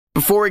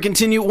Before we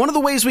continue, one of the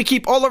ways we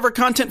keep all of our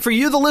content for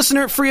you, the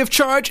listener, free of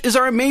charge is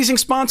our amazing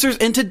sponsors,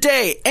 and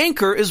today,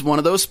 Anchor is one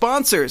of those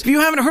sponsors. If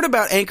you haven't heard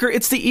about Anchor,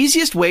 it's the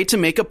easiest way to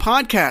make a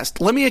podcast.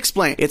 Let me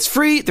explain. It's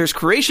free, there's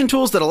creation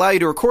tools that allow you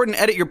to record and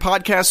edit your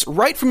podcasts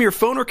right from your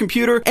phone or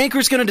computer.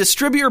 Anchor's going to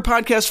distribute your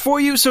podcast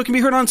for you so it can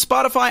be heard on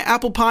Spotify,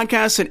 Apple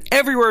Podcasts, and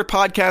everywhere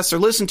podcasts are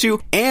listened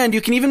to, and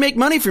you can even make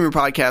money from your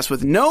podcast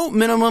with no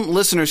minimum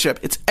listenership.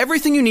 It's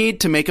everything you need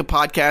to make a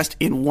podcast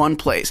in one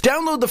place.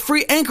 Download the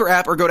free Anchor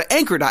app or go to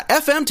anchor.fm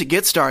to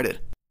get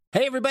started.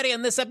 Hey everybody,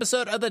 on this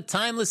episode of the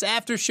Timeless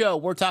After Show,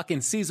 we're talking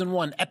Season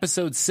 1,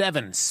 Episode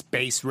 7,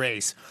 Space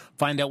Race.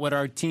 Find out what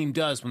our team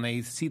does when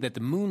they see that the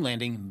moon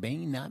landing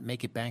may not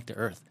make it back to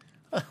Earth.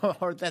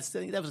 That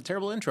was a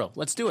terrible intro.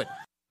 Let's do it.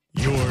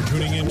 You're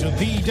tuning into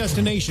the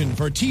destination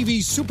for TV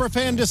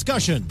superfan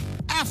discussion,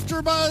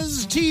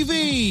 AfterBuzz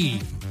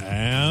TV.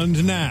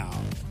 And now,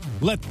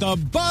 let the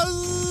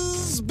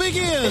buzz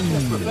begin.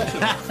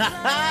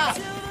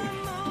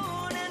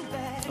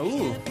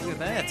 Ooh, look at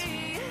that.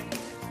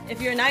 If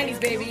you're a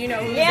 90s baby, you know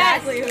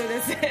exactly who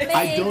this is.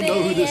 I don't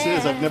know who this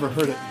is. I've never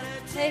heard it.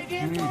 I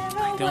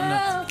don't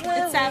know.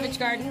 It's Savage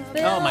Garden.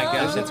 Oh my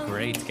gosh, that's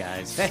great,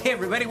 guys. Hey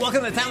everybody,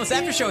 welcome to the Timeless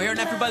After Show here on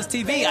AfterBuzz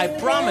TV. I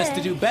promise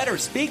to do better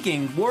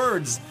speaking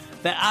words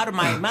that out of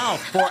my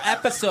mouth for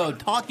episode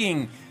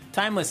talking.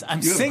 Timeless.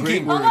 I'm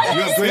sinking. You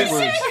have great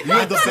words. You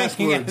have the best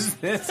words.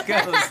 This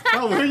goes.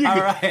 Oh, where are you? All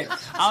right.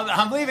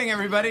 I'm leaving,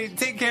 everybody.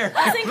 Take care.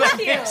 I'll sing with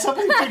you.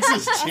 Somebody fix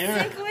this chair.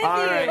 Sing with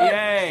All you. right,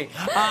 yay.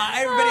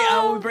 Everybody,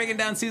 we'll be breaking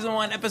down Season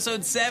 1,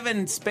 Episode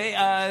 7,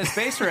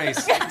 Space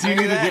Race. Do you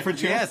need a different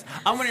chair? Yes.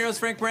 I'm one of your hosts,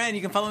 Frank Brand.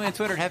 You can follow me on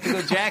Twitter, Have to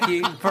Go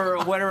Jackie, for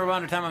whatever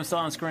amount of time I'm still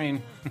on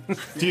screen.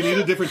 Do you need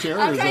a different chair?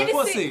 I'm Or is trying that... to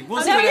We'll sing. see. We'll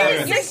I'm see what trying to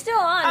happens. sing- You're still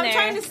on I'm there.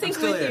 trying to sync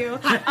still with here. you.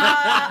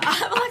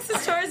 I'm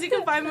Alexis Torres. You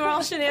can find me where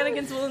all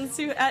shenanigans will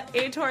ensue at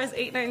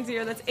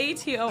atorres890. That's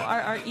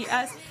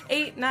ATORRES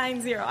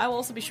 890. I will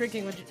also be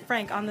shrinking with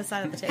Frank on this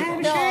side of the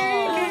table. No.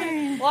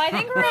 Well, I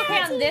think we're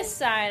okay on this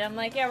side. I'm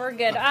like, yeah, we're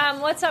good.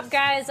 What's up,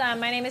 guys?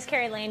 My name is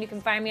Carrie Lane. You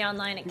can find me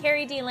online at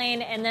Carrie D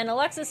Lane. And then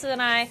Alexis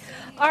and I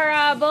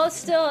are both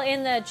still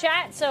in the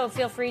chat, so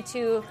feel free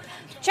to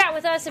chat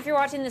with us if you're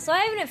watching this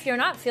live. And if you're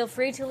not, feel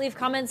free to leave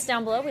comments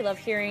down below. We love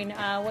hearing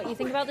what you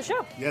think about the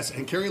show. Yes,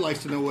 and Carrie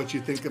likes to know what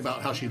you think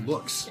about how she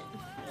looks.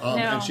 No.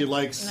 And she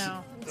likes...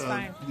 No, it's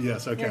fine.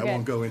 Yes, okay, You're I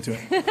won't good. go into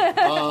it.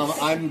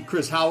 I'm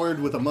Chris Howard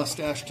with a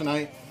mustache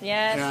tonight.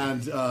 Yes.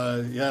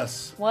 And,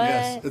 yes. What?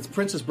 Yes. It's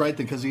Princess Bride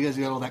thing because he has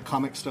got all that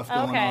comic stuff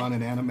going Okay. on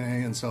and anime,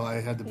 and so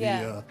I had to be...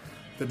 Yeah.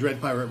 The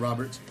Dread Pirate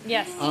Roberts.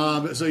 Yes.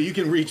 So you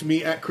can reach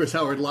me at Chris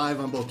Howard Live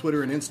on both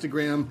Twitter and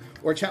Instagram,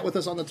 or chat with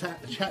us on the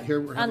chat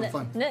here. We're having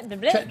fun. That's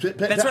That's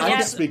right. I Yeah.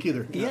 can't speak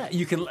either. Yeah,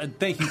 you can.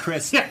 Thank you,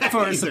 Chris, for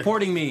either.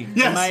 supporting me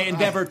Yes. in my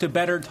endeavor to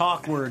better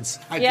talk words.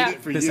 I Yeah. did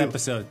it for This you.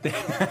 episode.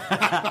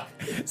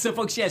 So,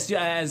 folks, yes,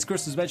 as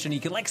Chris was mentioning,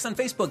 you can like us on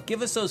Facebook,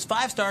 give us those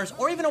 5 stars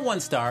or even a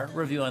 1-star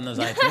review on those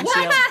iTunes.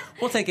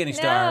 We'll take any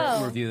star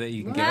No. review that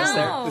you can give us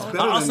there. No. It's better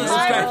Also, than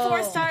subscribe. that.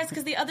 4 stars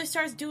because the other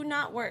stars do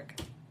not work.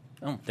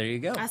 Oh, there you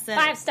go. I said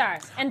 5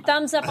 stars. And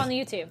thumbs up on the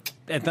YouTube.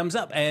 And thumbs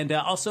up. And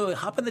also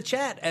hop in the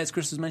chat, as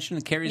Chris was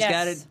mentioning. Carrie's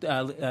Yes. got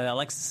it.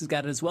 Alexis has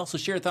got it as well. So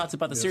share your thoughts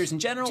about the series in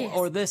general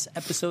or this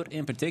episode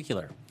in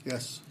particular.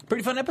 Yes.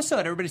 Pretty fun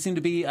episode. Everybody seemed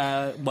to be...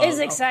 It's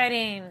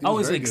exciting.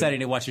 Always Very good. exciting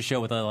to watch the show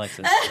with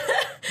Alexis.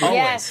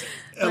 Yes.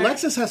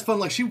 Alexis has fun.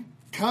 Like, she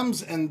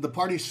comes and the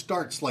party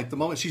starts, like, the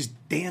moment she's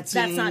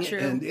dancing. That's not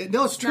true.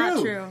 No, it's true.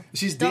 Not true.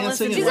 She's Don't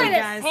dancing listen and, to like,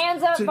 her, guys.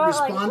 Hands up, bar,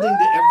 like, responding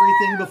to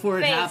everything before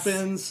it Face.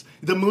 happens.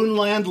 The moon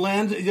land,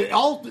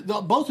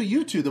 both of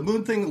you two. The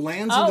moon thing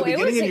lands in Oh, the it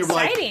beginning, was and you're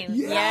exciting. like,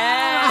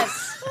 yeah.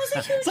 Yes.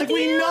 It's like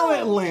we know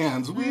it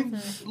lands. We've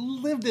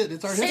lived it.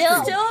 It's our history.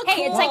 Still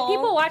Hey, it's like cool.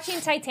 people watching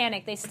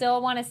Titanic. They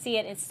still want to see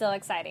it. It's still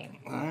exciting.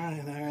 All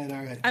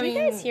right. I Do you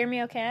mean, guys hear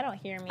me okay? I don't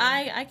hear me.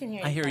 I can hear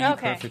you. I hear you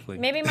okay. perfectly.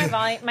 Maybe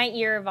my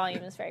ear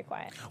volume is very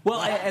quiet.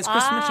 Well, as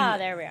Chris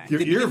mentioned... There we are.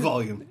 Your ear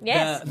volume.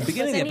 Yes. The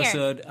beginning of the What's in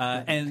here?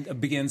 episode and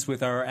begins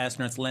with our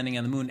astronauts landing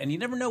on the moon, and you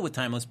never know with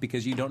Timeless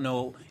because you don't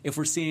know if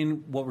we're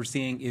seeing what we're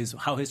seeing is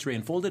how history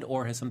unfolded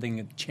or has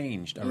something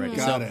changed already.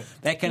 Got So it.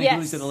 that kind of Yes.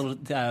 gives it a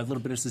little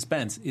bit of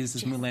suspense. Is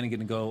this moon landing going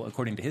to go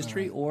according to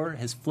history, or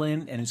has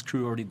Flynn and his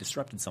crew already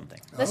disrupted something?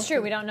 That's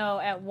true. We don't know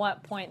at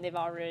what point they've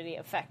already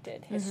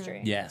affected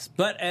history. Yes,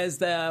 but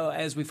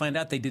as we find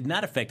out, they did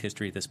not affect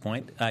history at this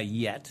point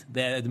yet.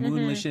 The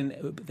moon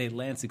mission, they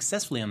land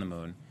successfully on the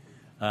moon.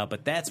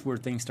 But that's where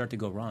things start to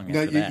go wrong.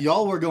 Now, After that.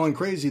 y'all were going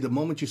crazy the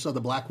moment you saw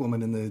the black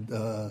woman in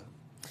the...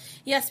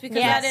 Yes, because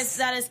Yes.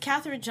 that is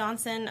Katherine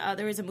Johnson.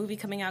 There was a movie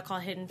coming out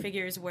called Hidden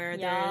Figures where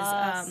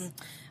Yes. there's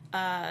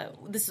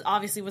this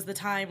obviously was the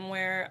time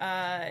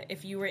where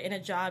if you were in a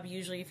job,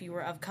 usually if you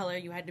were of color,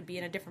 you had to be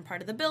in a different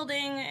part of the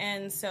building.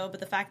 And so, but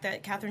the fact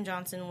that Katherine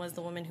Johnson was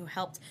the woman who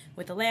helped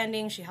with the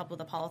landing, she helped with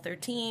Apollo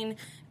 13.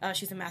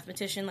 She's a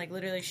mathematician. Like,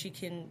 literally, she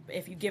can,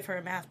 if you give her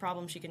a math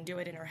problem, she can do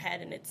it in her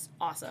head, and it's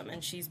awesome.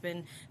 And she's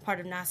been part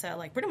of NASA,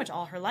 like, pretty much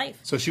all her life.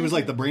 So she was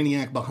like the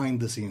brainiac behind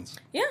the scenes.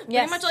 Yeah,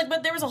 pretty much like,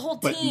 but there was a whole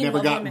team. But never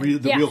of got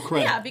women. the real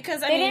credit. Yeah,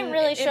 because they didn't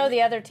really show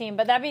the other team,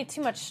 but that'd be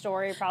too much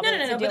story probably.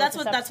 No. But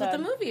that's what the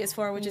movie movie is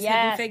for, which is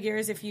Hidden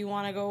Figures. If you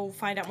want to go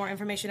find out more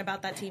information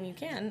about that team, you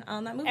can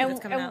on that movie that's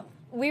coming out.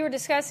 We were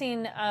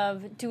discussing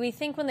do we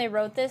think when they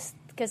wrote this,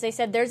 because they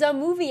said there's a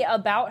movie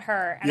about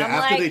her, and I'm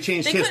after like, they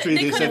changed history,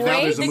 they said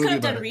now there's a movie about it. They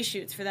could have done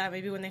reshoots for that,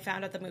 maybe when they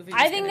found out the movie.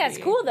 I think that's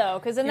cool though,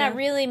 because then that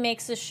really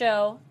makes the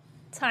show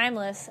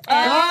timeless.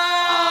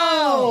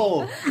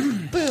 Oh!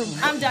 Boom!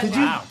 I'm done.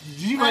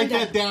 Did you write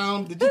that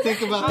down? Did you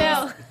think about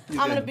that?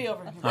 I'm going to be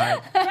over. All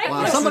right.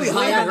 Wow, somebody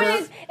hired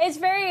her. It's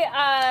very,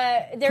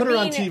 they're Put her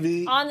on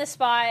being TV. on the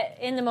spot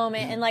in the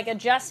moment and like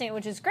adjusting it,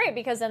 which is great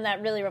because then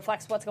that really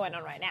reflects what's going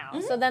on right now.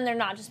 So then they're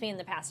not just being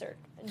the past, they're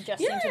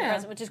adjusting to the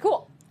present, which is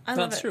cool.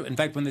 That's true. In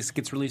fact, when this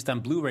gets released on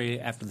Blu-ray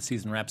after the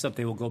season wraps up,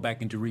 they will go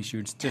back into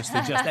reshoots just to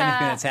adjust anything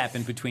that's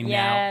happened between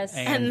now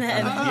and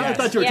then. I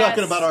thought you were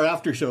talking about our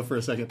after show for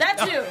a second. That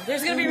too.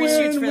 There's going to be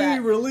reshoots for that.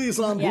 When we release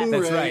on Blu-ray.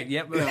 That's right.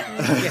 Yep.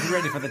 Get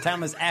ready for the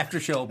Timeless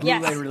After Show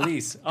Blu-ray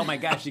release. Oh my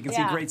gosh, you can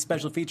see great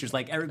special features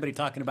like everybody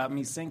talking about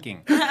me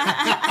sinking.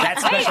 That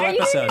special are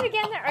you episode. doing it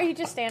again? Are you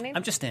just standing?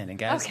 I'm just standing,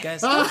 guys. Okay.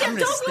 Guys, I'm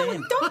just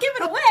standing. Don't give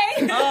it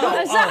away.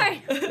 I'm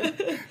sorry.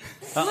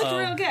 Looked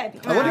real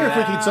good. I wonder if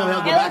we could somehow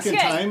go back in good.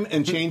 time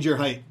and change your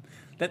height.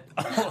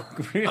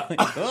 Really?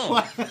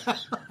 Oh.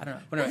 I don't know.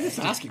 What am I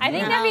asking? I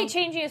think that'd be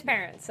changing his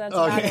parents. That's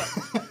about it.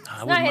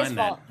 I not wouldn't his mind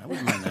fault. that. I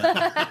wouldn't mind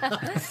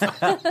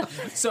that.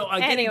 So,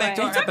 getting back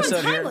to our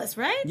episode here. Timeless,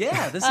 right?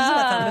 Yeah, this is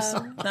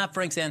not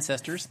Frank's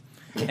ancestors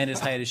and his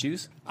height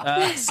issues.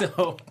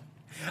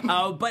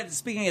 But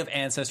speaking of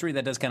ancestry,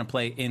 that does kind of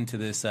play into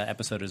this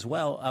episode as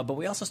well. But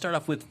we also start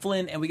off with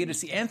Flynn, and we get to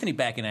see Anthony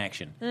back in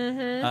action.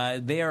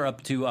 Mm-hmm. They are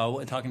up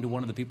to talking to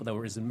one of the people that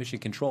was in mission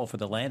control for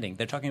the landing.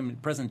 They're talking in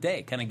present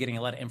day, kind of getting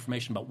a lot of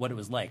information about what it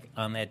was like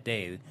on that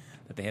day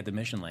that they had the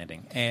mission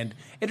landing. And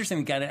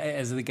interesting,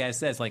 as the guy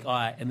says, like,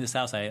 in this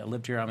house, I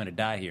lived here, I'm going to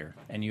die here.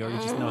 And you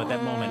already just know at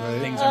that moment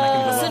things are not going to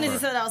go well. As soon as he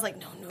said that, I was like,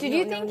 no. Did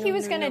you think he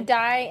was going to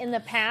die in the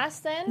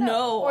past then?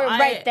 No. Or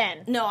right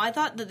then? No, I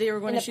thought that they were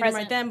going to shoot him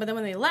right then, but then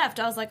when they left,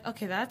 I was like,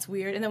 okay, that's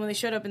weird. And then when they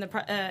showed up in the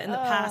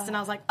past, and I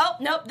was like, oh,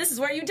 nope, this is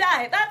where you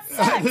die. That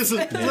sucks.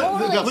 Look at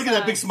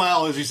that big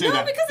smile as you say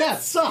that. Because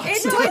that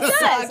sucks. It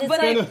does.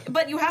 It's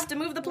but you have to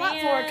move the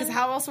plot forward, because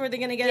how else were they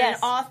going to get an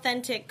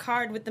authentic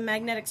card with the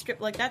magnetic strip?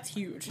 Like, that's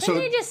huge. Didn't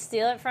they just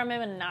steal it from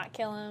him and not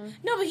kill him?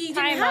 No, but he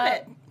didn't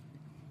have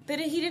it.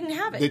 He didn't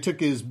have it. They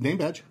took his name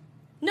badge.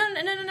 No.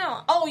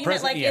 Oh, you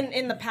meant like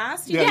in the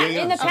past? Yeah,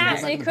 in the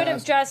past. They could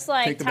have just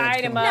like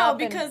tied him up.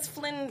 No, because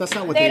Flynn... That's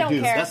not what they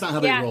do. Care. That's not how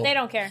they roll. They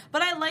don't care.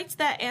 But I liked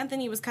that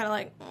Anthony was kind of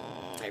like,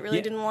 I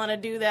really didn't want to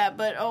do that,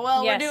 but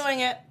we're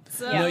doing it.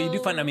 So. No, you do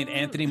find,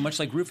 Anthony, much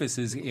like Rufus,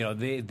 is,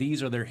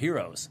 these are their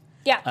heroes.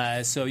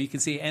 Yeah. So you can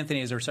see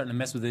Anthony, as they're starting to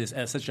mess with this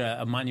as such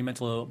a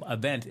monumental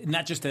event,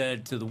 not just to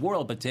the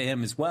world, but to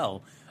him as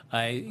well.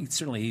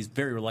 Certainly, he's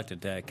very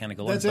reluctant to kind of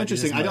go. That's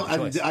interesting.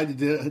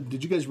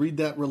 Did you guys read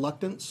that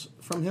reluctance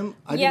from him?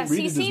 I yes,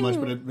 didn't read it he as much,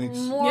 but it makes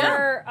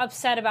more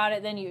upset about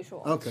it than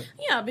usual. Okay.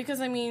 Yeah, because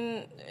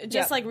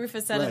just like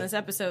Rufus said in this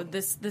episode,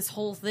 this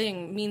whole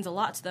thing means a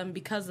lot to them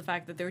because of the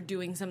fact that they're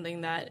doing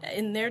something that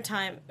in their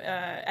time,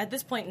 at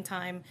this point in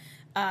time,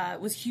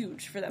 was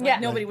huge for them.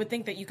 Like, nobody would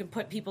think that you could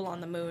put people on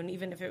the moon,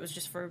 even if it was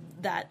just for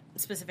that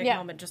specific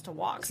moment, just to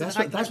walk. So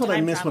that's what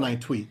I miss when I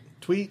tweet.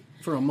 Tweet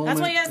for a moment. That's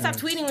why you gotta stop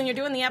tweeting when you're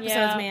doing the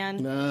episodes,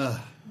 man.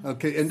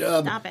 Okay, and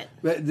stop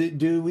it.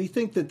 Do we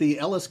think that the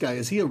Ellis guy,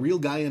 is he a real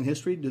guy in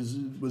history?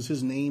 Was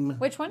his name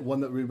which one? One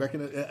that we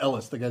recognize?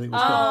 Ellis, the guy that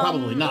was killed.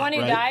 Probably not. The one who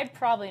died,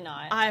 probably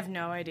not. I have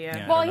no idea.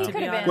 Yeah, well, he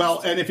could have been.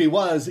 Well, and if he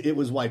was, it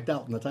was wiped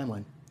out in the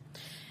timeline.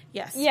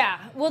 Yes. Yeah.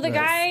 Well, the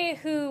guy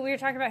who we were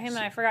talking about him,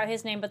 and I forgot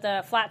his name, but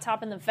the flat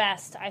top and the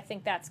vest, I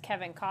think that's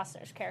Kevin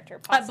Costner's character,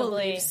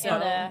 possibly in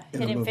the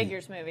Hidden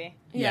Figures movie.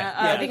 Yeah.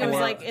 I think it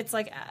was it's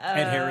like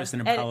Ed Harris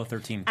in Apollo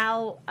 13.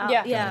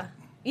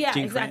 Yeah,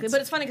 Gene exactly. Kranz.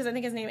 But it's funny because I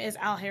think his name is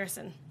Al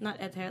Harrison, not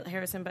Ed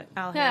Harrison, but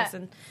Al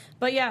Harrison.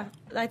 But yeah,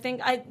 I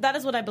think that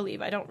is what I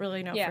believe. I don't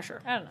really know for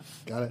sure. I don't know.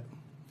 Got it.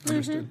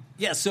 Understood.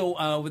 Yeah,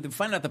 so we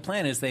find out the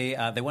plan is they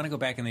want to go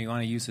back and they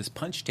want to use this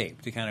punch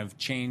tape to kind of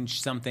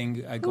change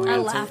something. Going I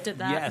laughed at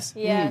that.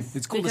 Yes.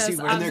 It's cool because to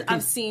see.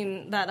 I've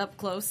seen that up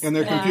close. And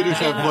their computers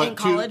have what, in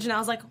college, and I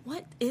was like,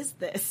 what is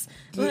this?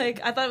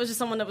 Like, I thought it was just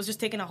someone that was just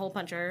taking a hole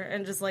puncher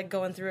and just like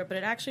going through it, but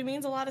it actually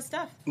means a lot of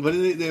stuff. What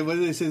do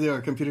they say? Their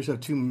computers have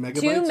 2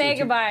 megabytes. 2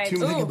 megabytes. 2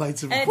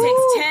 megabytes of. And it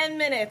takes 10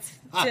 minutes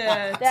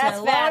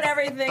to load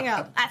everything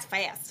up. That's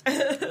fast.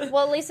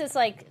 Well, at least it's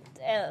like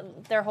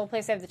their whole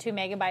place they have the 2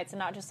 megabytes and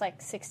not just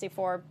like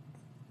 64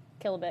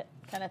 kilobit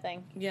kind of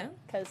thing. Yeah.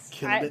 Because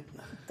Kilobit?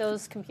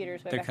 those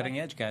computers. They're cutting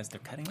edge, guys. They're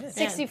cutting edge.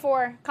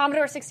 64.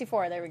 Commodore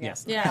 64. There we go.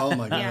 Yes. Yeah. Oh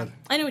my God. Yeah.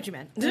 I knew what you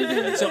meant.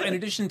 So in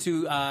addition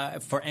to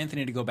for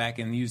Anthony to go back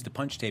and use the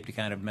punch tape to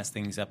kind of mess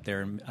things up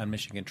there on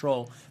Mission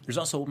Control, there's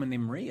also a woman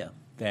named Maria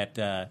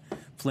that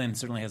Flynn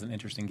certainly has an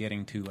interest in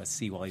getting to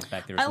see while he's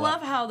back there as I well.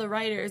 love how the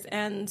writers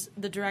and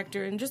the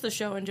director and just the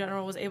show in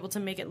general was able to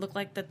make it look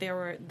like that they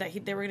were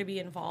going to be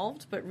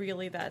involved, but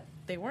really that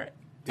they weren't.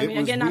 I mean,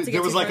 again, not to get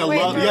there was too like a far away.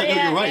 love.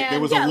 Yeah, you're right. yeah. There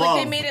was Yeah, a like love.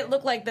 they made it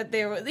look like that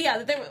they were. Yeah,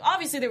 that they were,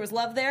 obviously there was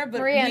love there, but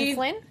Maria and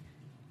Flynn?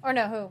 Or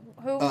no,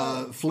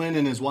 who? Flynn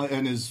and his wife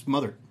and his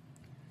mother.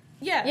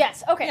 Yeah.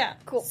 Yes, okay, Yeah.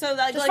 cool. So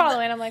that, Just like,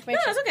 following, I'm like, make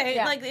no, sure. it's okay.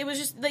 Yeah. Like it was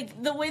just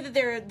like the way that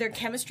their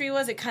chemistry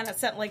was. It kind of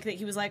sent like that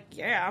he was like,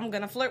 yeah, I'm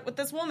gonna flirt with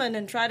this woman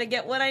and try to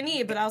get what I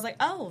need. But I was like,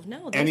 oh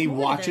no. And he more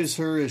to watches this.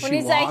 her as when she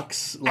he's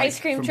walks. like, ice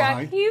cream from truck,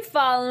 behind. you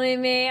following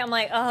me? I'm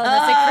like, oh,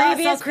 that's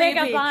the creepiest so creepy.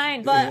 pickup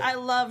line. But I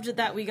loved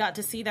that we got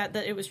to see that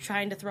it was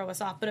trying to throw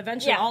us off. But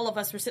eventually, Yeah. all of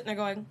us were sitting there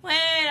going, "Wait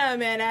a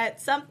minute,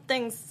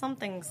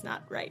 something's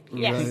not right.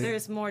 Yes. Right.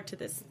 There's more to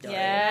this story.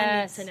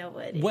 Yes. I need to know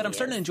what. What I'm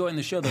starting to enjoy in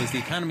the show, though, is the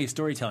economy of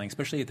storytelling,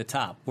 especially at the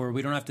top, where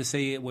we don't have to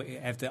say we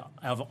have to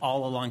have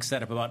all along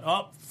setup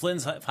about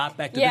Flynn's hot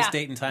back to Yeah. this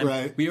date and time.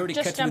 Right. We already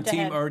Just cut to the jumped team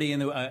ahead. already in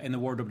the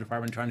wardrobe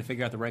department trying to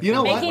figure out the right. You know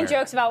one to what? Making wear.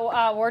 jokes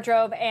about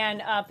wardrobe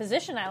and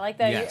position. I like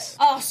that. Yes.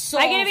 Oh, so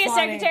I get to be a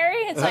funny. secretary.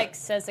 It's like,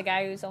 says the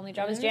guy whose only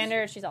job is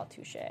janitor. She's all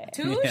touche.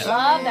 Touche.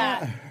 Love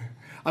that.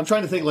 I'm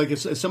trying to think, like, if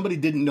somebody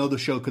didn't know the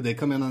show, could they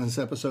come in on this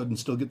episode and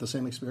still get the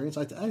same experience?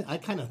 I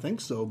kind of think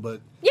so,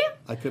 but Yeah.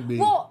 I could be.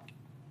 Well,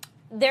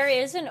 there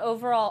is an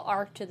overall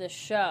arc to the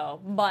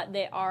show, but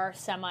they are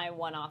semi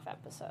one-off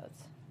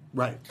episodes.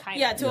 right. Kind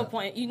Yeah, of. to a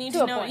point. You need To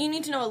to a know. point. You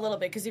need to know a little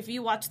bit because if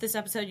you watch this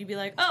episode, you'd be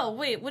like, "Oh,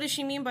 wait, what does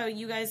she mean by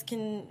you guys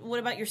can? What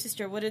about your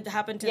sister? What did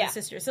happen to Yeah. the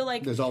sister?" So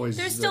like, There's always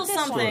still that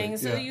something.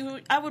 story, So yeah.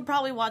 I would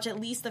probably watch at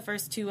least the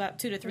first two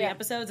to three Yeah.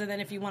 episodes, and then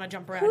if you want to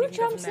jump around, Who you can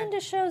go jumps from there.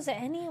 into shows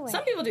anyway?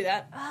 Some people do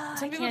that. I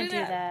Some people can't do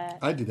that.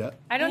 I do that.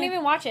 I don't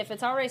even watch it. If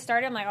it's already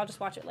started, I'm like, I'll just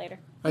watch it later.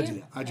 I do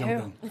that. I jump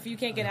in. If you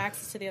can't get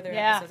access to the other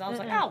Yeah. episodes, I was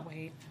like, "I'll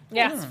wait.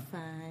 Yeah. It's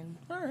fine."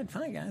 All right,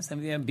 fine, guys. I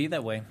mean, yeah, be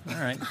that way. All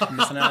right, I'm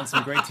missing out on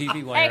some great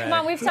TV. While Hey, you're come at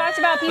on. it. We've talked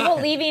about people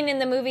leaving in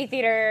the movie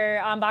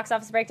theater on Box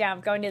Office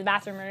Breakdown, going to the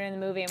bathroom during the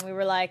movie, and we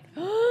were like,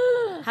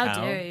 How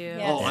How? dare you?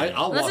 Yeah. Oh,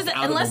 I'll Unless walk it's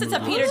out of unless it's a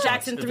movie. Peter If it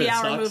Jackson sucks.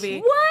 3-hour movie.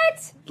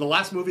 what? The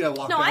last movie I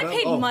walked No, out I of.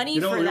 paid money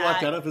you know for what we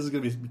walked that. out of? This is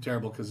going to be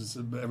terrible because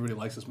everybody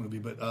likes this movie,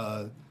 but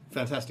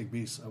Fantastic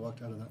Beasts. I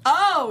walked out of that.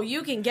 Oh,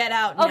 you can get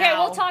out now. Okay,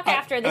 we'll talk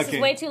after. This okay.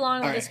 is way too long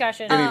of All a right.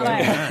 discussion.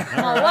 Anyway.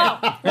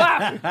 Oh,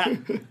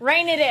 whoa.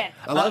 Rein it in.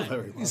 I love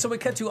Harry. So we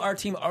cut to our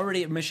team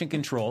already at Mission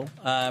Control.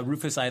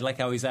 Rufus, I like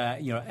how he's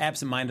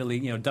absentmindedly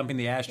dumping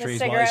the ashtrays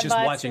while cigarette he's just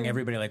butts watching and-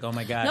 everybody like, oh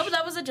my gosh. No, but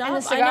that was a job. And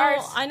the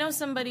cigars. I know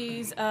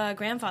somebody's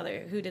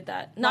grandfather who did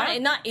that. Not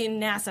in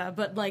NASA,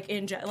 but like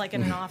in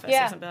an office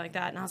Yeah. or something like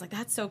that. And I was like,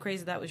 that's so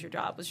crazy. That was your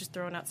job. Was just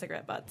throwing out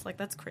cigarette butts. Like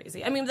that's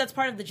crazy. I mean, that's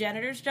part of the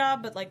janitor's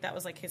job, but like that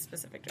was like his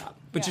specific job.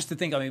 But just to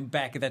think, I mean,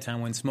 back at that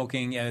time when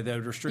smoking,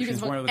 the restrictions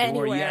smoke weren't what they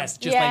were. anywhere. Yes,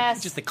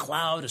 just the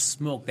cloud of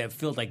smoke that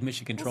filled like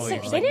Mission Control. They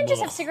You're just like, didn't just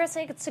 "Whoa." have cigarettes,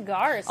 they had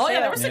cigars. Oh yeah,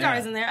 too. there were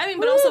cigars in there. I mean,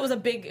 but also it was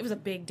a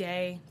big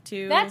day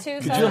too. That too.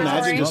 Could you imagine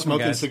Welcome, just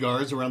smoking guys.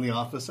 cigars around the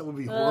office? That would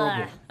be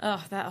horrible.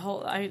 Oh, that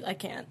whole I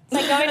can't. It's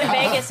like going to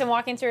Vegas and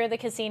walking through the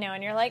casino,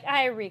 and you're like,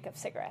 I reek of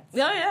cigarettes. Oh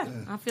yeah,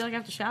 I feel like I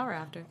have to shower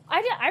after.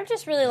 I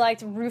just really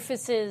liked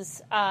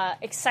Rufus's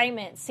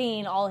excitement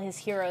seeing all his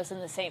heroes in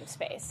the same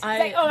space. It's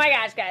like, oh my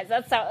gosh, guys,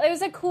 it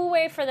was a cool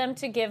way for them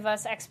to give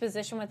us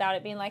exposition without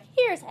it being like,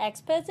 here's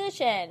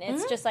exposition.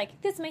 It's just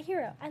like, this is my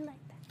hero. I like that.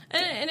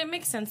 And it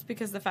makes sense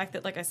because the fact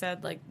that, like I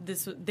said, like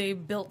they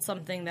built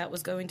something that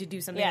was going to do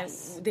something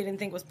Yes. that they didn't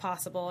think was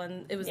possible,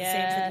 and it was the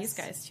same for these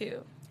guys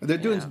too. They're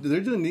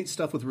doing neat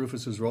stuff with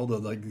Rufus's role though,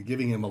 like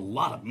giving him a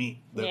lot of meat.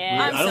 That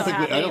Yeah.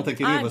 I don't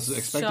think any I'm of us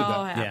expected so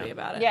that. happy Yeah.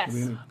 about it. Yes.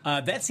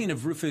 That scene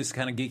of Rufus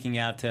kind of geeking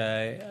out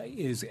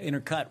is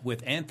intercut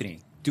with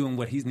Anthony doing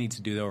what he needs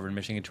to do over in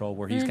Mission Control,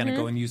 where he's kind of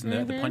going using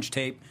the punch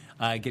tape,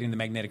 getting the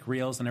magnetic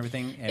reels and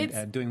everything,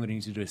 and doing what he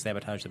needs to do to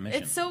sabotage the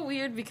mission. It's so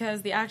weird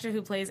because the actor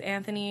who plays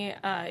Anthony,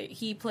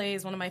 he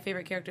plays one of my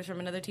favorite characters from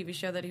another TV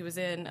show that he was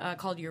in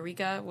called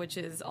Eureka, which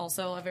is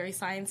also a very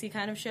science-y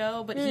kind of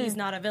show, but he's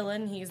not a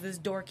villain. He's this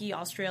dorky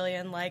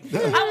Australian, like, I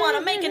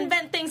want to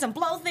invent things and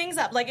blow things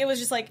up. Like, it was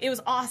just like, it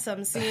was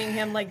awesome seeing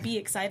him, like, be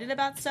excited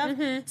about stuff.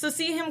 So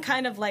seeing him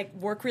kind of, like,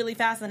 work really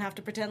fast and have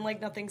to pretend like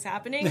nothing's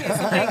happening is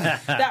something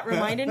that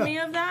reminded me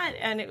of that,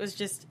 and it was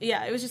just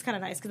kind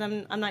of nice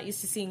because I'm not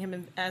used to seeing him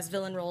as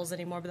villain roles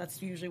anymore, but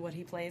that's usually what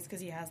he plays because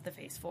he has the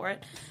face for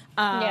it.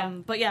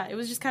 But yeah, it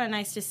was just kind of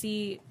nice to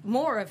see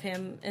more of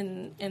him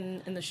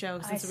in the show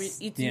since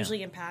it's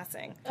usually in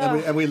passing.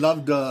 And we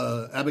loved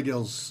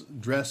Abigail's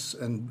dress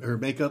and her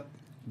makeup,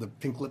 the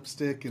pink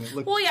lipstick, and it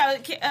looked. Well, yeah,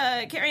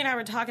 Carrie and I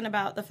were talking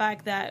about the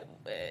fact that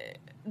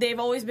they've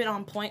always been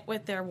on point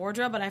with their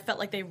wardrobe, but I felt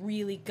like they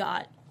really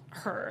got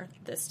her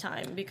this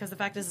time because the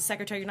fact is, the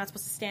secretary, you're not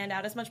supposed to stand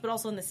out as much, but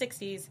also in the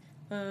 60s.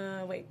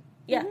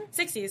 Yeah,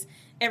 60s.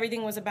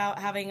 Everything was about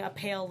having a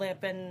pale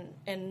lip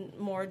and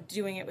more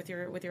doing it with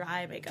your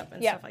eye makeup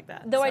and stuff like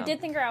that. Though I did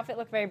think her outfit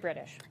looked very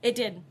British. It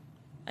did.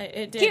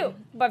 It did. Cute,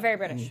 but very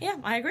British. Yeah,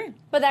 I agree.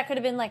 But that could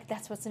have been like,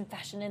 that's what's in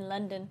fashion in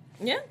London.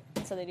 Yeah.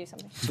 So they do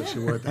something. So she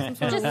wore that.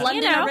 Just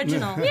London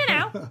original. You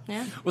know.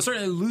 Yeah. Well,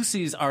 certainly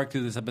Lucy's arc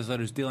through this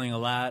episode is dealing a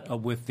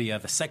lot with the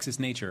sexist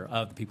nature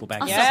of the people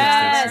back in the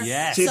Yes. 60s.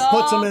 Yes. She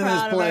puts him in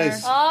his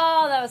place.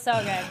 Oh, that was so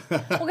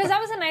good. Well, because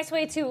that was a nice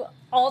way to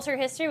alter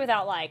history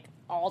without, like,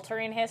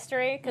 altering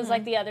history. Because,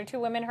 like, the other two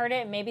women heard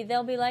it, and maybe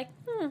they'll be like,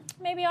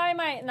 maybe I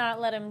might not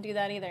let him do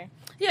that either.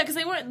 Yeah, because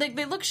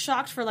they looked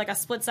shocked for like a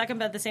split second,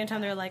 but at the same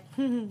time they're like,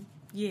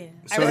 yeah.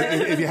 So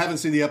if you haven't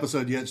seen the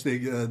episode yet,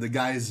 the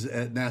guys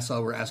at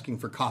Nassau were asking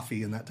for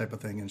coffee and that type of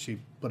thing, and she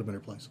put him in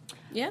her place.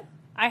 Yeah.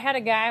 I had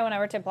a guy when I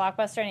worked at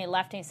Blockbuster, and he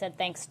left and he said,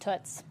 thanks,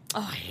 Toots.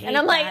 Oh, I hate And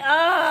I'm like,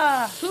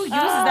 that. Who uses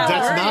that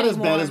That's word not as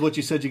anymore? bad as what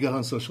you said you got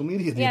on social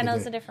media the yeah, other no, day.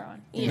 it's a different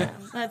one. Yeah,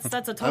 that's a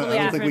I totally don't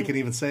different. think we can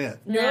even say it.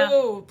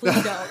 No,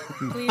 please don't.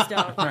 Please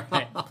don't.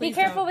 Be Please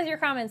careful don't. with your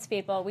comments,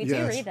 people. We do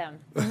Yes. read them.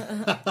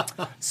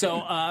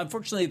 So,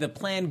 unfortunately, the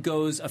plan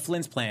goes,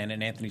 Flynn's plan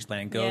and Anthony's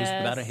plan goes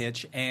Yes. without a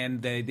hitch,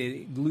 and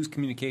they lose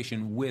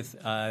communication with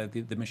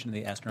the mission of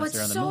the astronauts But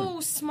there on the so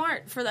moon.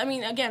 smart for them. I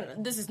mean, again,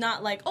 this is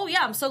not like, oh yeah,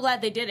 I'm so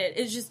glad they did it.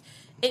 It's just,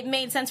 it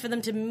made sense for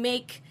them to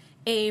make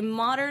a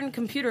modern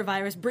computer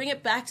virus, bring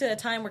it back to a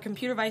time where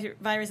computer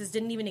viruses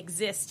didn't even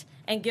exist,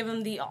 and give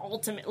them the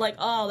ultimate, like,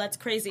 oh, that's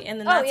crazy.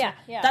 And then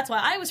that's why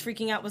I was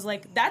freaking out, was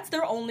like, that's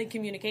their only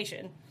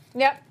communication.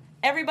 Yep.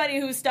 Everybody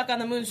who's stuck on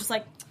the moon is just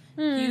like,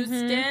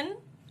 Houston?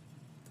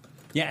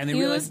 Yeah, and they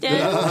realized...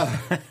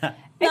 Houston?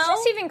 It's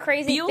just even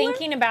crazy Bueller?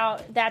 thinking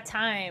about that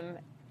time,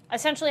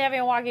 essentially having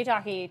a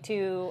walkie-talkie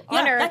to Yeah,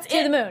 on Earth that's to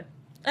it. the moon.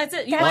 That's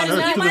it. You On might Earth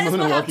as to the well moon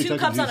and have two walkie-talkie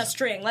cups on a juice.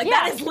 string. Like, Yeah.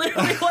 that is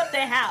literally what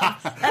they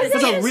have. That is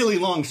It's it. a really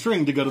long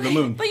string to go to the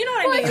moon. But you know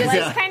what Well, I it's mean?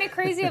 just Like, kind of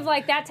crazy of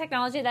like that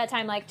technology at that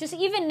time. Like just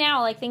even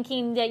now, like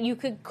thinking that you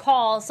could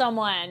call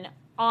someone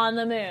on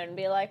the moon,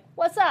 be like,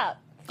 "What's up?"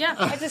 yeah.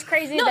 It's just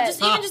crazy. No, that,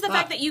 just even just the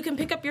fact that you can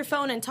pick up your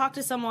phone and talk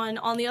to someone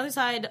on the other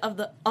side of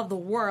the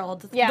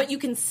world, Yeah. but you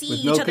can see With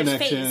each no other's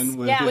connection, face,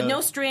 with, with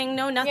no string,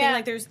 no nothing. Yeah.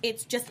 Like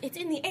it's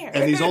in the air.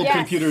 And these old Yes.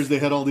 computers, they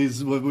had all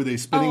these, what were they,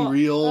 spinning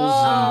reels?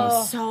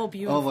 Oh, so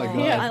beautiful. Oh, my God.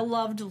 Yeah. I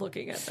loved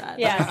looking at that.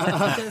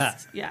 Yeah.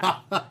 Just, yeah,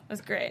 it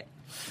was great.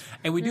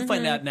 And we do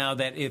find out now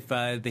that if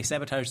they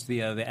sabotage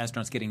the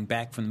astronauts getting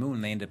back from the moon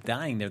and they end up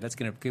dying there, that's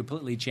going to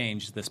completely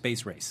change the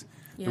space race.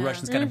 The Yeah.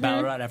 Russians kind of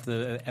bowed out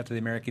after the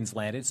Americans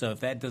landed. So if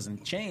that does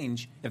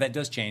change,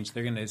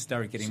 they're going to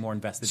start getting more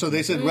invested. So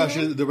they said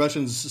the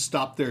Russians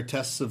stopped their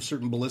tests of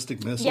certain ballistic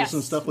missiles Yes.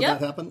 and stuff. Would Yep.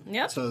 that happen?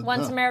 Yep. So,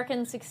 Once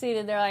Americans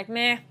succeeded, they're like,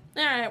 "Meh,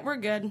 All right, we're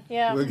good.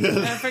 yeah, we're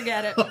good.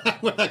 Forget it.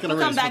 We're not going to We'll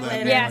race come back for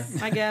that later. anymore.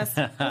 Yes. I guess.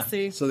 We'll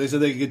see. So they said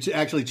they could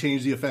actually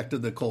change the effect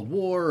of the Cold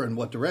War and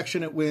what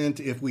direction it went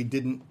if we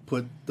didn't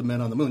put the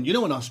men on the moon. You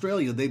know, in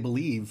Australia, they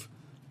believe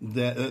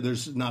that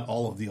there's not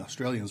all of the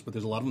Australians, but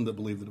there's a lot of them that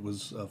believe that it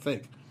was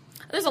fake.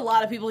 There's a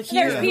lot of people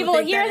here. There's who people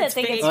think here that it's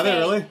think fake. it's Are they fake.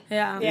 really?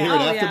 Yeah. Yeah. Here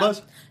at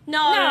AfterBuzz?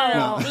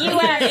 No. The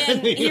U.S.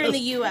 Here in the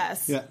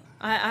U.S. Yeah.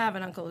 I have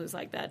an uncle who's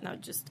like that, and I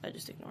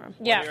just ignore him.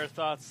 yeah." Your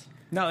thoughts?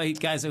 No,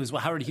 guys, it was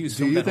Howard Hughes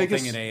Do filmed you that whole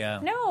think thing in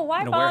it's- a No, why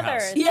in a bother?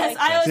 warehouse. It's Yes,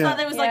 like- I always Yeah. thought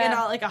there was like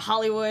Yeah. a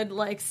Hollywood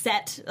like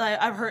set.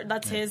 I've heard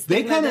that's his.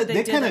 They thing kind that of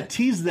did it.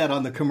 teased that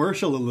on the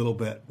commercial a little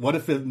bit. What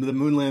if the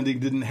moon landing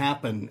didn't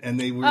happen and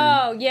they were?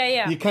 Oh,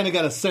 yeah. You kind of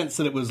got a sense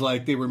that it was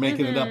like they were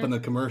making it up in the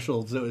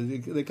commercials. So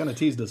they kind of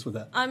teased us with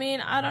that. I mean,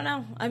 I don't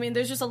know. I mean,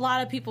 there's just a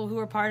lot of people who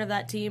are part of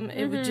that team.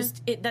 It would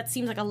just that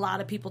seems like a lot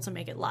of people to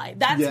make it lie.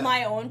 That's Yeah.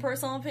 my own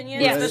personal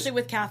opinion, Yes. especially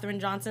with Katherine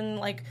Johnson.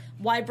 Like,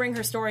 why bring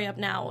her story up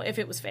now if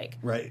it was fake?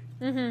 Right.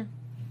 No,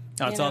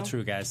 it's You all know?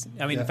 true, guys.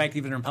 I mean, Yeah. in fact,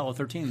 even in Apollo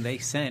 13, they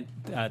sent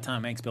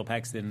Tom Hanks, Bill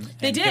Paxton,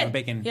 They and did. Kevin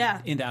Bacon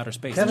Yeah. into outer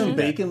space. Kevin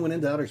Bacon went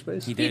into outer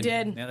space. He did.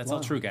 did. Yeah, that's all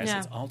true, guys. Yeah.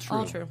 It's all true.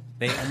 All true.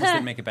 They almost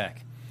didn't make it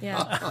back. Yeah,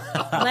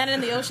 landed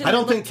in the ocean. I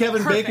don't and think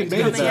looked Kevin Bacon perfect made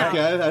it coming back, out.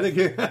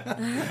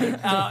 guys.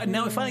 I think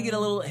Now we finally get a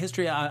little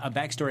history, a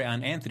backstory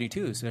on Anthony,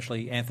 too,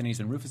 especially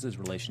Anthony's and Rufus's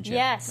relationship.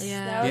 Yes,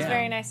 Yeah. that was Yeah.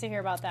 very nice to hear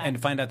about that. And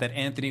to find out that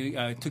Anthony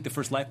took the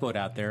first lifeboat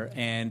out there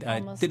and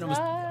Almost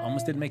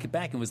almost didn't make it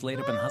back and was laid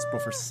up in the hospital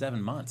for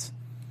 7 months.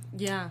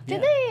 Yeah.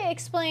 Did they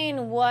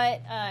explain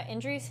what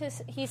injuries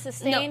he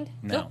sustained?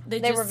 No. Nope. They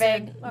They just were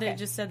vague. said, Okay. They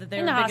just said that they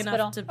In were the big enough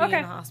hospital. to be Okay.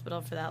 in the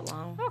hospital for that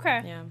long.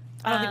 Okay. Yeah.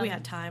 I don't think we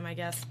had time, I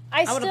guess.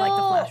 I would have liked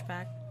still- the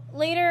flashback.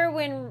 Later,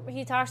 when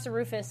he talks to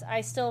Rufus, I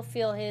still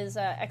feel his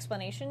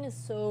explanation is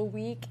so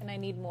weak, and I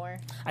need more.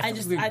 I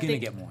thought we were going to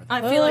get more.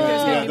 I feel like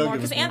there's Yeah, going to be they'll more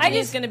give because us more.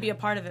 Anthony's going to be a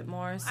part of it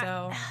more.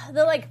 So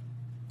They're like,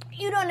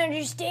 "You don't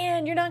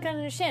understand. You're not going to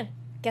understand."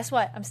 Guess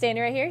what? I'm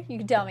standing right here. You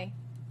can tell me.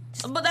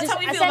 But that's just how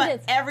we a feel about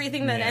sentence.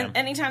 everything that Yeah.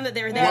 anytime that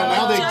they were there.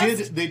 Well, now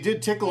Just- they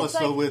did tickle us It's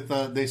though like-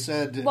 with they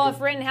said Well, if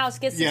Rittenhouse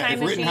gets the yeah, time if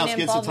machine Rittenhouse and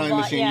gets blah, the blah, time blah,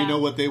 machine, yeah. you know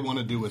what they want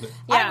to do with it.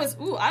 Yeah.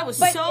 I was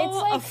But so it's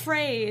like-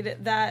 afraid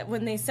that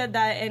when they said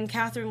that, and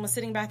Catherine was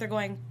sitting back there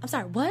going, "I'm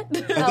sorry, what?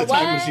 The what?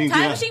 time machine,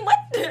 Time yeah. machine? What?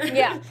 Yeah. What do you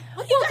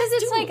Well, because guys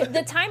it's do? like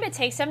the time it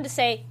takes them to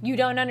say, you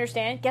don't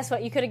understand. Guess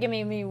what? You could have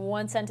given me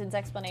one sentence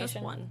explanation.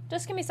 Just one.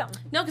 Just give me something.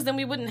 No, because then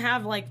we wouldn't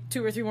have like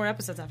 2 or 3 more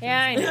episodes after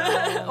Yeah, I this.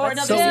 know. Or But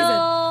another still, season.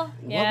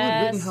 What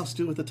yes. would Rittenhouse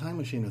do with the time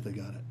machine if they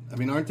got it? I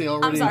mean, aren't they I'm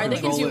already sorry, in they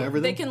can control of do.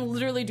 everything? They can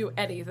literally do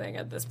anything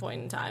at this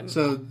point in time.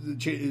 So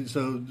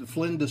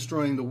Flynn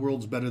destroying the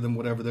world's better than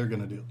whatever they're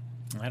going to do.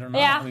 I don't know.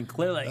 Yeah. I mean,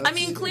 clearly.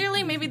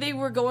 Clearly, maybe they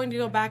were going to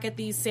go back at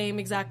these same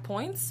exact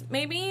points,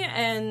 maybe,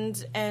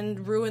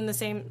 and ruin the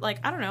same. Like,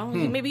 I don't know.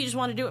 Maybe you just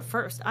want to do it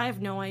first. I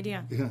have no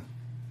idea. Yeah.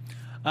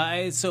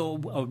 So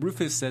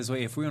Rufus says,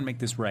 "Wait, if we want to make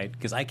this right,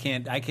 because I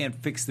can't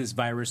fix this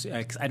virus,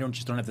 because I don't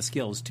have the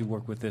skills to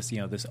work with this,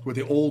 this With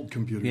the old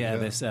computer.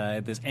 this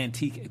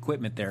antique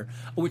equipment there,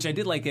 which I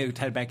did like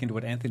tied back into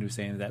what Anthony was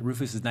saying, that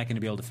Rufus is not going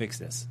to be able to fix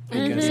this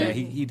because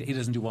he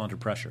doesn't do well under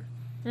pressure."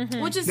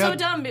 Which is Now- so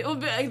dumb.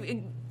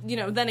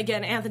 Then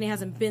again, Anthony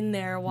hasn't been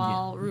there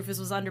while Rufus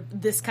was under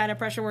this kind of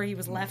pressure where he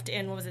was left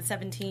in,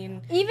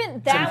 17?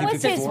 Even that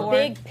was his 1754.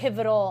 big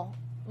pivotal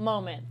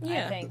moment, I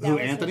Yeah. think. That Who,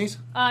 was his- Anthony's?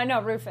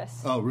 no,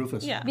 Rufus. Oh,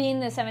 Rufus. Yeah. Being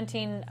the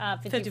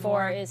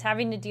 1754 is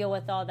having to deal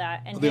with all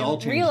that. And They him all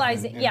changed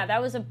realizing, then, yeah.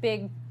 that was a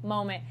big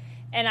moment.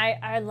 And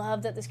I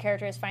love that this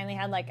character has finally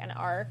had like an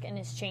arc and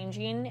is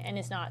changing and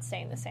is not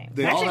staying the same.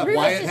 They Actually, all have. Rufus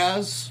Wyatt is-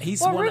 has.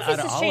 He's Well, the one Rufus out of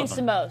has all changed of the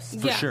them, most.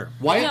 for Yeah. sure.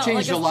 Wyatt No,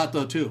 changed like a if- lot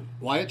though too.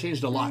 Wyatt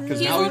changed a lot because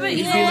He's a now little bit,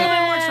 he's he's being a little a,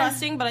 bit more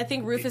trusting, but I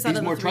think Rufus out he's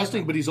of the more three of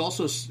trusting, them- but he's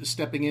also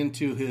stepping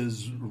into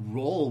his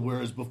role.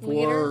 Whereas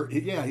before,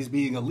 he's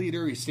being a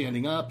leader. He's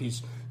standing up.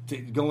 He's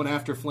going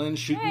after Flynn,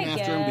 shooting I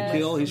after him to guess.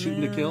 kill. He's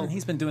shooting to kill.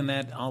 He's been doing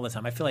that all the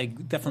time. I feel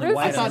like definitely Rufus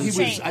Wyatt. I thought he has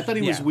was. changed. I thought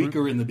he was Yeah.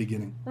 weaker in the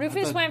beginning. Rufus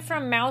I thought- went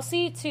from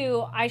mousy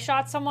to I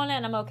shot someone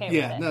and I'm okay with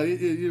Yeah, it. no,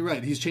 you're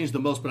right. He's changed the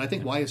most, but I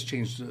think Wyatt's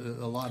changed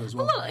a lot as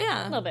well.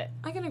 yeah, A little bit.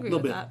 I can agree Little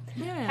with bit. that.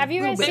 Yeah. Have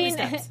you guys Baby seen?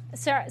 steps.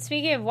 Sorry,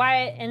 speaking of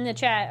Wyatt in the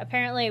chat,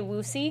 apparently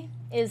Woosie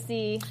is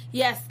the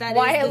Yes, that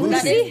Wyatt is.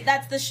 Lucy?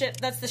 That's the ship.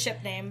 That's the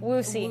ship name.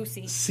 Woosie.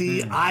 Woosie.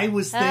 See, I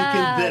was thinking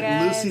that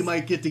guys. Lucy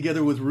might get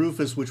together with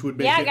Rufus, which would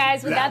make Yeah, it,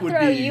 guys, would that would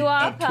throw be you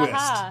off? a twist.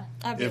 Haha.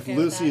 I'd be If okay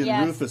with Lucy that. and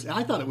Yes. Rufus,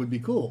 I thought it would be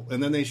cool,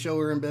 and then they show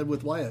her in bed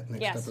with Wyatt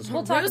next Yes, episode.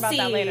 we'll talk about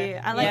that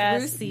later. I like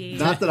Yes. Rusi.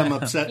 Not that I'm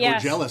upset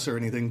Yes. or jealous or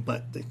anything,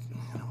 but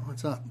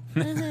what's up?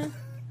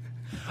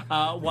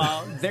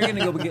 While they're going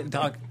to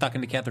go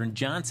talking to Katherine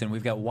Johnson,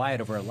 we've got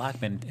Wyatt over at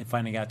Lockman and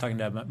finding out, talking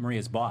to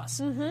Maria's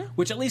boss,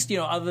 which at least,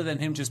 other than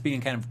him just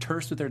being kind of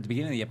terse with her at the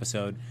beginning of the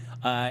episode,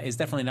 is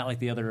definitely not like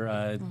the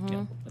other,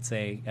 let's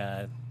say,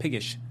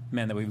 piggish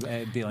men that we've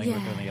dealing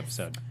with in the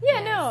episode.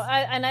 Yeah, no,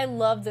 I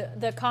love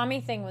the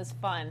calming thing was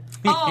fun.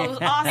 Oh, it was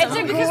awesome. It's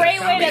a great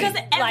way to because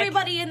like,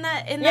 everybody in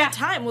that Yeah. that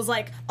time was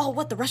like, "Oh,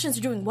 what the Russians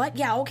are doing? What?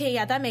 Yeah, okay,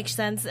 yeah, that makes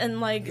sense." And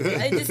like,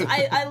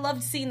 I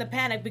loved seeing the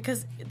panic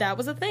because that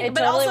was a thing. It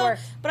but totally also,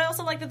 worked. but I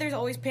also like that there's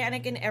always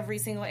panic in every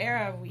single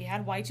era. We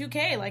had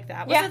Y2K, like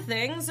that was Yeah. a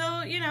thing. So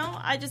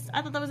I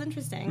thought that was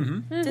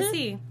interesting to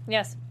see.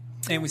 Yes.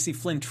 And we see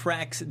Flynn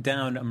tracks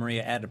down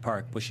Maria at a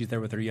park, but she's there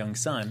with her young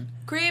son.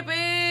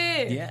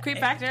 Creepy, creep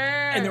factor.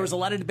 And there was a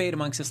lot of debate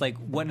amongst us, like,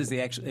 what is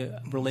the actual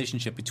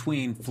relationship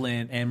between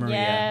Flynn and Maria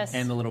Yes.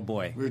 and the little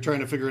boy? We were trying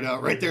to figure it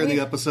out right there in the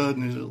episode,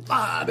 and it's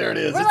just, there it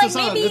is. We're it's like, the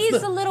son. maybe It's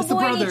he's the little it's the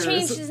boy and he brother.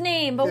 changed It's his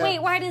name, but yeah.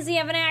 wait, why does he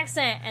have an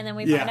accent? And then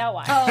we Yeah. find out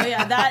why. Oh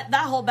yeah, that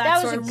whole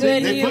That was a backstory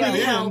good They put it really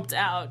in. helped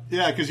out.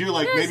 Yeah, because you're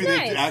like, It was maybe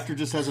nice. the actor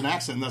just has an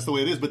accent, and that's the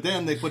way it is. But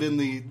then they put in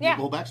the Yeah.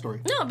 whole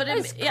backstory. No, but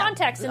There's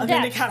context and I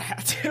mean, they depth. kind of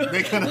have to.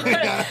 They kind of.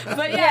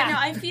 But Yeah. no,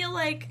 I feel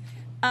like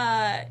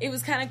it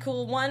was kind of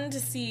cool. One, to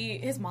see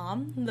his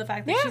mom, the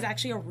fact that Yeah. she's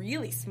actually a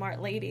really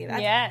smart lady.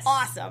 That's Yes.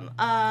 awesome.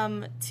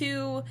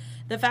 Two,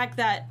 the fact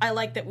that I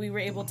like that we were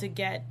able to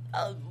get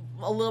a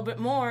little bit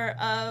more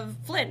of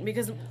Flint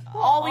because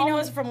all we know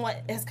is from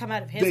what has come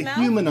out of his They mouth.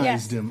 humanized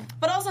Yes. him.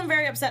 But also, I'm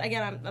very upset.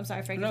 Again, I'm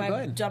sorry, Frank, No, if go I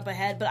ahead. jump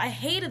ahead, but I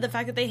hated the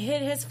fact that they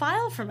hid his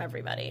file from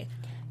everybody.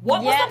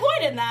 What Yeah. was the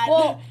point in that?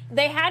 Well,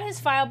 they had his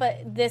file,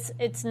 but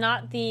it's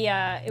not the.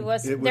 It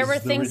was there were the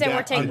things that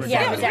were taken. unredacted.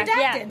 yeah, Yeah, it was redacted.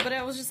 redacted, Yeah. but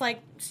it was just like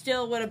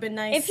still would have been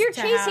nice. If you're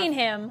to chasing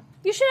have. him,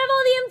 you should have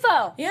all the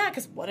info. Yeah,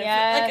 because what if,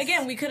 Yes. like,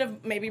 again, we could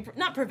have maybe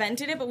not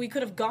prevented it, but we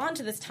could have gone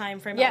to this time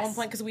frame at Yes. one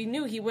point because we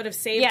knew he would have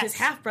saved Yes. his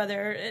half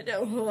brother. I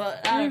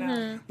don't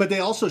know. But they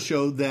also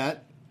showed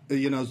that,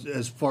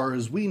 as far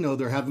as we know,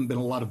 there haven't been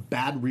a lot of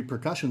bad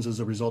repercussions as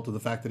a result of the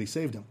fact that he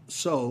saved him.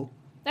 So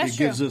That's it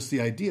gives true. us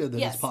the idea that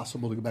Yes. it's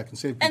possible to go back and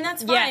save people. And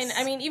that's fine. Yes.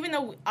 I mean, even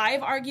though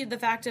I've argued the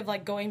fact of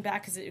like going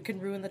back because it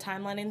can ruin the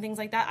timeline and things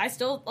like that, I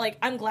still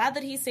I'm glad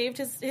that he saved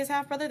his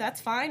half brother.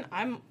 That's fine.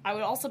 I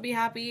would also be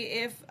happy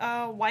if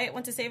Wyatt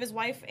went to save his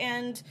wife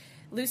and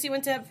Lucy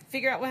went to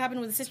figure out what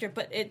happened with his sister.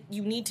 But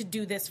you need to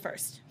do this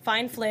first.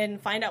 Find Flynn.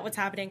 Find out what's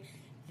happening.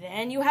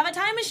 then you have a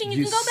time machine.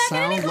 You can go back at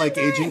sound any like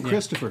time. Agent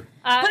Christopher.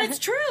 But it's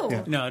true.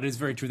 Yeah. No, it is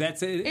very true.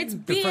 It's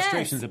BS. the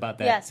frustrations about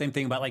that. Yes. Same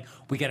thing about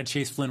we got to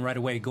chase Flynn right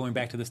away, going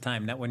back to this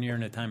time. Not when you're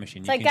in a time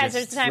machine. It's like, guys,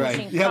 there's a time Right.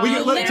 machine. Yeah, You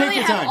take literally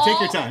your have time. Take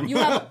your time. You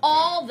have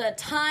all the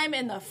time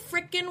in the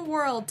freaking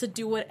world to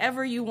do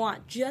whatever you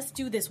want. Just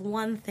do this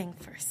one thing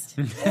first.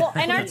 Well,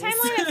 in our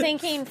timeline of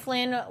thinking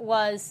Flynn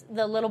was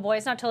the little boy,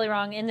 it's not totally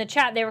wrong. In the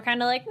chat, they were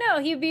kind of like, no,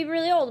 he'd be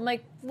really old. I'm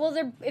like, well,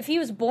 if he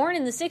was born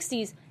in the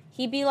 60s,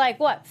 he'd be like,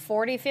 what,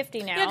 40,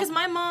 50 now? Yeah, because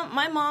my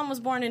mom was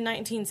born in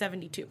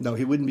 1972. No,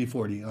 he wouldn't be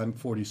 40. I'm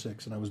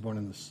 46, and I was born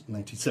in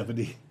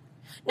 1970.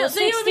 No, so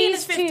he would be in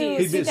his 60s 50s.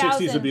 He'd be 60s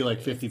 2000. would be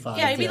like 55.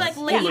 Yeah, he'd be like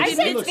late. Yeah, I He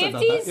said looks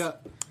about 50s. that, yeah.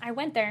 I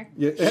went there.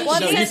 Yeah.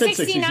 Well, No, you you said said 60s.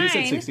 69. You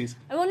said 60s.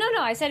 Well,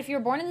 no. I said if you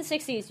were born in the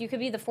 60s, you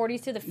could be the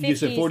 40s to the 50s. You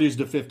said 40s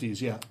to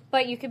 50s, yeah.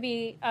 But you could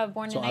be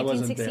born So in I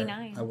wasn't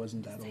 1969. there. I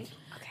wasn't that old.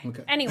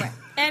 Okay.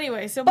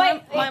 Anyway, so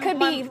but my, it could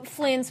be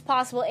Flynn's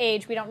possible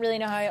age. We don't really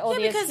know how old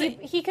Yeah, he is.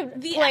 because He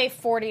could the play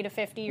 40 to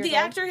 50 years the old.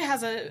 actor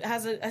has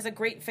a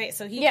great face,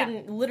 so he Yeah.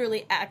 can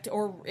literally act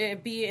or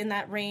be in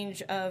that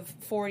range of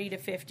 40 to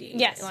 50.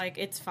 Yes. Like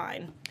it's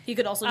fine. He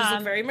could also just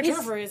look very mature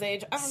he's- for his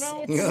age. I don't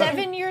know. It's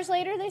 7 years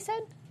later, they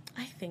said?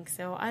 I think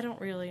so. I don't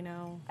really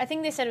know. I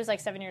think they said it was like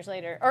 7 years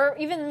later. Or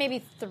even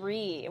maybe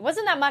 3. It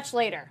wasn't that much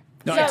later.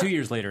 No, So- 2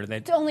 years later.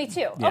 Only 2.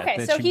 Yeah, Okay,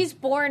 that so should- he's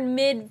born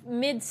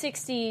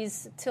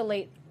mid-60s to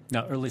late...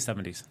 No, early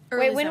 70s.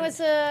 Wait, when was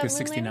the... Because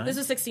 69? This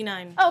is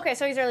 69. Oh, okay,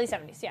 so he's early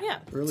 70s, yeah. Yeah.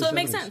 Early so it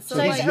makes 70s. sense. So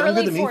So he's he's younger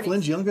early than me? 40s.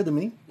 Flynn's younger than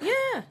me?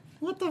 Yeah.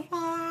 What the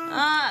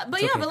fuck?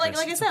 But yeah, okay, but like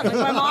Chris. I said,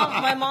 like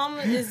my mom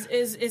is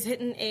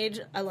hitting age.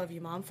 I love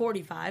you, Mom.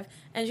 45,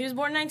 and she was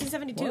born in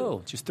 1972.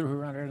 Whoa, just threw her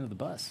right under the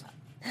bus.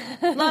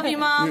 Love you,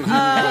 Mom.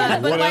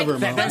 But Whatever, like, Mom.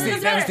 but it doesn't That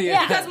was matter. the-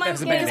 Yeah. because my, that was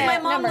the because bad my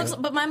thing. mom Numbers.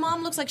 looks, but my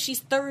mom looks like she's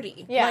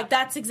 30. Yeah. Like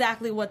that's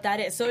exactly what that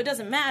is. So it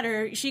doesn't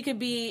matter. She could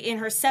be in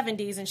her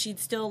 70s and she'd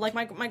still like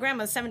my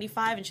grandma's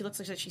 75 and she looks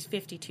like she's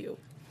 52.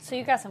 So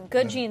you got some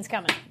good genes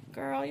coming.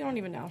 Girl, you don't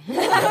even know. But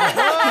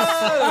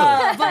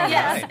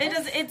yes, it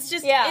does. It's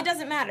just it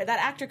doesn't matter. That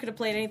actor could have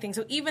played anything.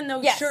 So even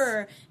though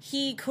sure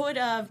he could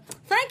have.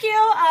 Thank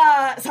you.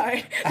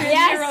 Sorry.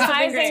 Yes,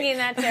 I was thinking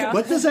that too.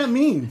 What does that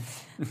mean?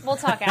 We'll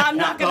talk after. I'm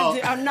not gonna.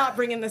 I'm not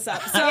bringing this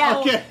up. So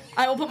Okay.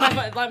 I will put my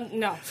foot.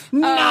 No.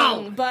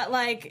 No.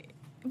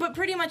 But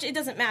pretty much it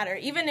doesn't matter.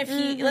 Even if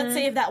he, let's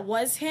say if that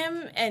was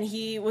him and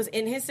he was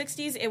in his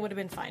 60s, it would have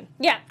been fine.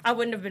 Yeah. I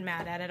wouldn't have been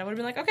mad at it. I would have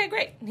been like, okay,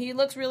 great. He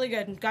looks really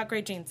good and got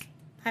great genes.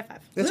 High five.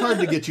 It's hard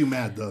to get you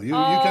mad, though. You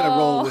kind of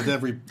roll with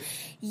every...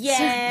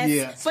 Yes.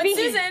 Yeah. But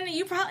Susan,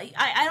 you probably,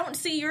 I don't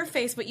see your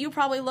face, but you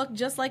probably look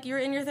just like you're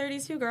in your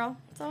 30s too, girl.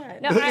 It's all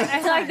right. No,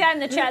 I like that in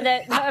the chat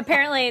that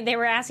apparently they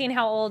were asking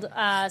how old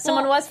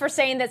someone was for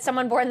saying that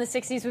someone born in the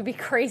 60s would be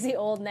crazy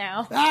old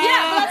now. Yeah,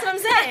 but that's what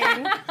I'm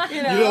saying.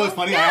 You know, You know what's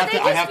funny?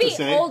 I have to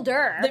say...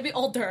 older. They'd be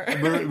older.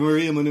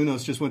 Maria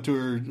Menounos just went to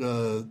her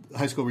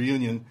high school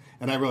reunion,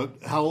 and I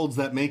wrote, "How old's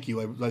that make you?"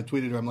 I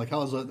tweeted her, I'm like, "How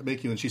old does that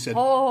make you?" And she said,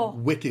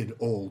 "Wicked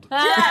old."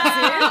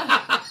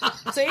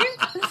 See?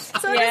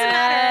 So it doesn't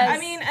matter. I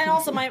mean, and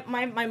also my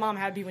mom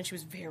had me when she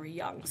was very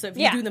young. So if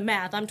you do the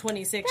math, I'm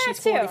 26, she's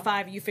too.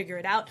 45, you figure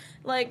it out.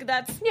 Like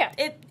that's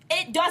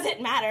it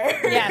doesn't matter.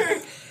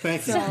 Yes.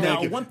 Thank you. Now,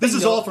 Thank you. one This thing,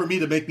 is though- all for me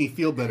to make me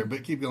feel better,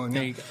 but keep going.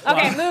 There Yeah. you go.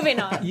 Okay, moving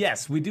on.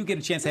 Yes, we do get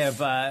a chance to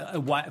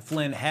have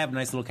Flynn have a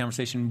nice little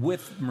conversation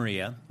with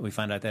Maria. We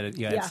find out that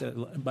it's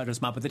about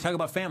his mom, but they talk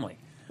about family.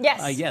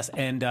 Yes. Yes,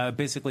 and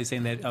basically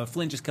saying that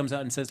Flynn just comes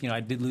out and says, I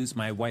did lose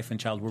my wife and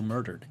child were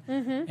murdered.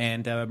 Mm-hmm.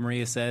 And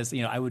Maria says,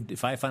 I would,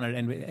 if I found out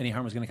any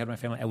harm was going to come to my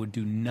family, I would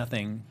do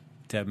nothing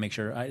to make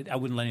sure, I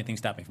wouldn't let anything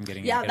stop me from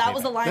getting Yeah, that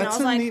was the line. I That's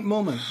was a like, neat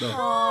moment, though.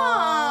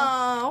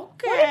 oh,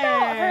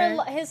 okay.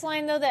 What about his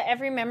line, though, that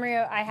every memory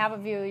I have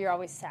of you, you're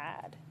always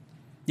sad?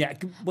 Yeah.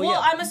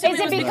 Well, I'm assuming Is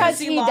it was because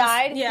he lost-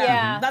 died?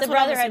 Yeah, that's the what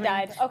I'm brother had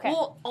assuming. died. Okay.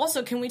 Well,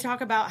 also, can we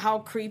talk about how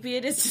creepy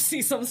it is to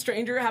see some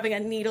stranger having a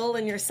needle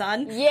in your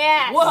son?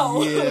 Yes.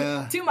 Whoa.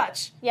 Yeah. Too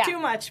much. Yeah. Too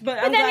much. But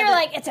But I'm then glad you're that-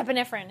 like, it's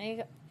epinephrine. And you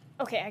go,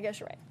 okay, I guess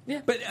you're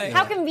right. But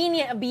How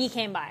convenient a bee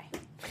came by.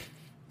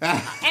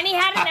 And he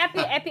had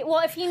an epi. Well,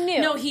 if he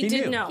knew. No, he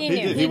did knew. know. He knew.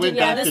 did. He went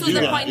Yeah, back this to was do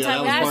the that. point in Yeah,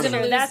 time that when was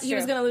part of it. That's he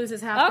was true. going to lose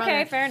his half brother.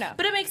 Okay, fair enough.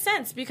 But it makes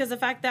sense because the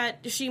fact that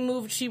she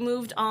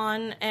moved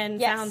on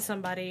and Yes. found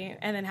somebody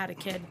and then had a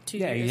kid 2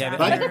 Yeah, years you have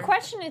it. after. But the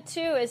question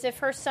too is if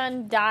her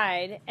son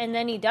died and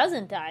then he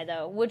doesn't die,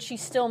 though, would she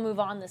still move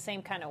on the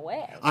same kind of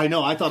way? I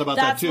know. I thought about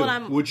That's that, too. what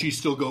I'm- Would she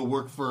still go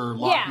work for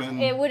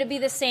Lockman? Yeah, would it be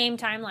the same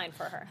timeline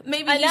for her?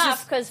 Maybe he's enough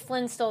just- because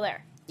Flynn's still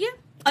there. Yeah.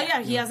 Oh,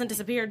 yeah, he hasn't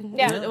disappeared.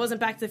 Yeah. It wasn't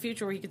Back to the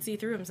Future where he could see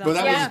through himself. But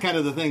that Yeah. was kind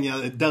of the thing.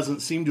 Yeah, it doesn't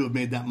seem to have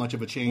made that much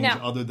of a change No.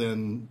 other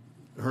than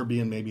her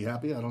being maybe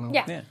happy. I don't know.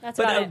 Yeah, Yeah. that's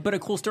but, about it. But a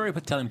cool story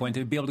telling point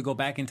to be able to go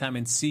back in time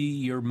and see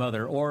your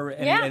mother or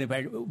Yeah.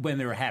 anybody when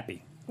they were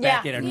happy.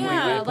 back at it.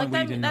 Yeah, Way like when you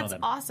that, didn't know that's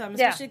them. awesome,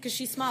 Yeah. especially because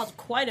she smiled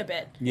quite a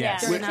bit.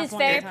 Yes. during that She's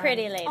point in very time.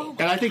 pretty lady. Oh,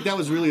 And I think that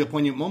was really a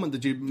poignant moment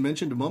that you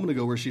mentioned a moment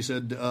ago, where she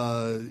said,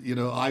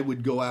 "I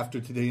would go after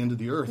to the end of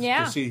the earth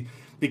Yeah. to see."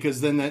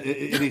 Because then, and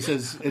he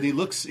says, and he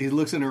looks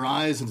in her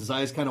eyes, and his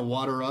eyes kind of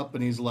water up,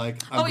 and he's like,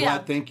 "I'm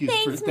glad. Thank you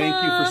Thanks, for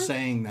Mom.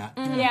 saying that."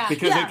 Yeah.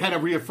 Because Yeah. it kind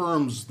of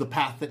reaffirms the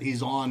path that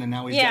he's on, and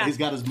now he's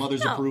got his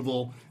mother's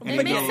approval, and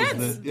it he makes knows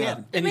sense. that. Yeah,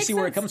 and you makes see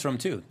where it sense. comes from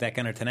too. That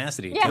kind of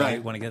tenacity. Yeah. to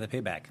Right. want to get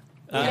the payback.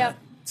 Yep.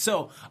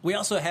 So we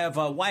also have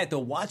Wyatt though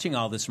watching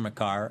all this from a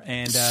car,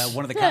 and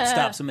one of the cops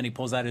stops him and he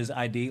pulls out his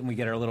ID, and we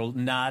get our little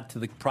nod to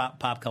the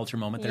pop culture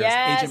moment. There's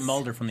Yes. Agent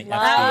Mulder from the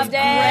Loved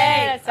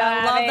FBI. it. So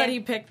I love happy. that he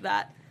picked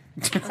that.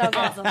 So good.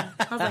 Awesome.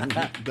 I was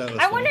like, That was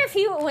I wonder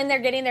funny. if when they're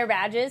getting their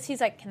badges, he's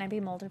like, "Can I be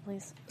Mulder,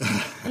 please?"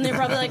 and they're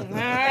probably like, all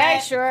Yeah,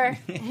 right, sure.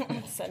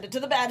 send it to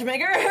the badge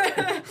maker.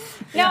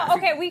 No,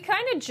 okay, we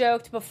kind of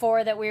joked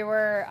before that we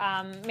were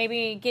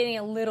maybe getting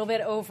a little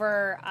bit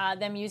over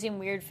them using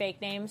weird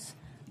fake names.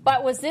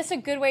 But was this a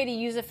good way to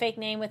use a fake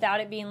name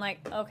without it being like,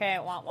 okay, I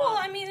want one? Well,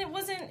 I mean,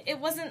 it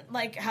wasn't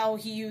like how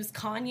he used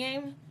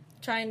Kanye,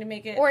 trying to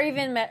make it. Or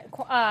even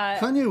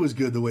Kanye was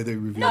good the way they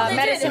reviewed No, it. they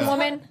Medicine did.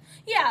 Woman.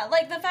 Yeah,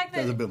 like the fact that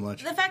That was a bit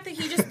much. The fact that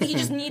he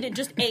just needed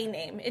just a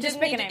name. It Just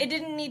didn't pick a need, name. It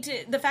didn't need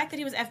to. The fact that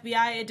he was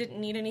FBI, it didn't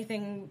need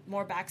anything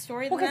more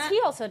backstory Well, than because that. he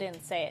also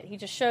didn't say it. He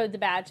just showed the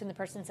badge, and the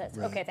person says,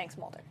 "Okay, thanks,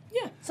 Mulder."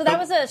 Yeah. So that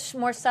was a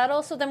more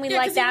subtle. So then we Yeah,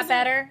 like 'cause he that wasn't-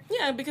 better.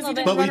 Yeah, because he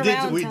Little didn't bit. But run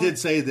around. we telling- did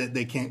say that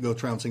they can't go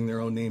trouncing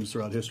their own names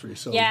throughout history.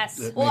 So Yes.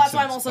 that Well, makes that's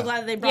why I'm sense. also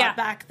glad they brought Yeah.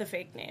 back the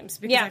fake names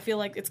because Yeah. I feel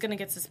like it's going to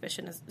get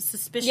suspicious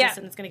Yeah.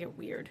 and it's going to get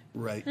weird.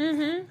 Right.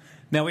 Mm-hmm.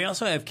 Now we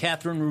also have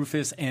Catherine,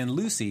 Rufus, and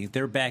Lucy.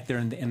 They're back there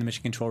in the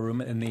mission control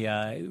room in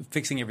the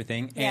fixing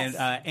everything. Yes.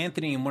 And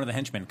Anthony and one of the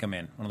henchmen come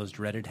in, one of those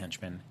dreaded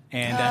henchmen.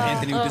 And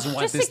Anthony doesn't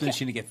want Just this secu-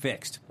 mission to get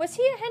fixed. Was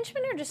he a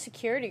henchman or just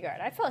security guard?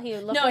 I felt he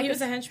looked No, like he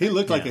was a henchman. He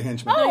looked like a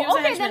henchman. Oh, he was a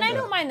okay, henchman. then I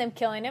don't mind them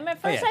killing him.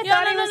 At first yeah. I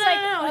thought he was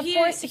like a He-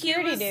 poor he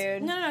security was-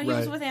 dude. No, he was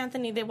Right. with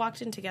Anthony. They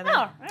walked in together. Oh,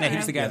 all Yeah, he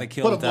was right. the guy that Put a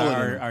killed bullet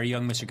in him. our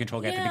young Mr.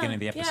 Control guy at the beginning of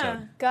the episode. Yeah.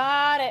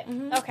 Got it.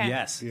 Okay.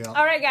 Yes. Yeah.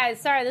 All right, guys.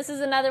 Sorry, this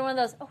is another one of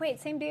those. Oh, wait,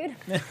 same dude.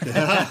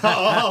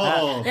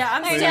 Oh. Yeah,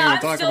 I'm didn't still, even I'm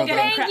talk still about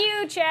getting that. Thank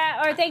you,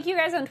 chat, or thank you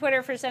guys on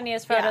Twitter for sending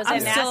us photos I'm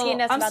and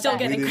asking us I'm about still that.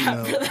 getting We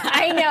crap didn't for know. that.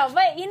 I know,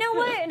 but you know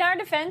what? In our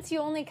defense, you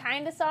only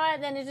kind of saw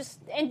it. Then it just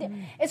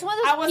and it's one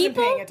of those I wasn't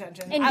people paying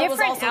attention. in I was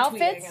different also tweeting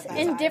outfits at that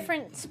in time.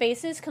 different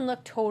spaces can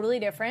look totally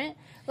different.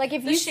 Like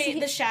if The you shade, see,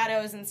 the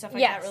shadows and stuff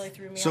like Yes. that really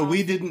threw me So off.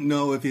 we didn't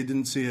know, if you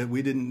didn't see it,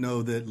 we didn't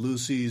know that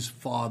Lucy's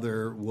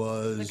father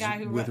was The guy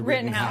who with wrote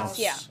Rittenhouse,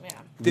 Rittenhouse. yeah. Yeah.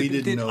 We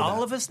didn't Did know all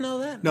that. of us know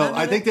that? No, Not know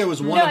I think that? there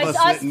was one No, of it's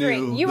us us that knew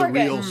three. You the were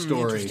good. real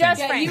story. just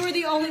Yeah, friends. you were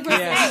the only person.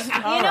 Yes.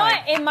 You know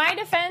what? In my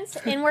defense,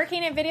 in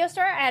working at Video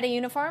Store, I had a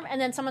uniform,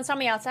 and then someone saw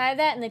me outside of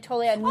that, and they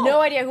totally had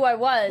no idea who I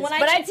was. When I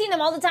But I'd checked- seen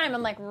them all the time.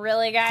 I'm like,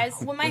 really, guys?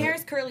 When my hair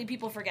is curly,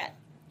 people forget.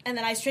 And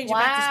then I straighten it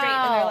back to straight,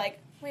 and Wow. they're like,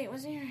 wait,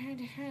 wasn't your hair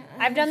different?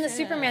 I've done the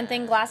Superman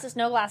thing, glasses,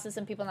 no glasses,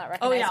 and people not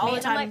recognize yeah, all me. the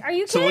And time. I'm like, are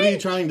you So kidding? what are you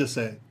trying to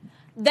say?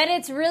 That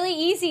it's really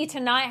easy to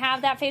not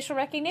have that facial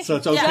recognition. So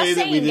it's Just okay that we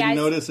saying, didn't guys.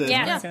 notice it?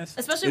 Yeah. Yeah, Okay.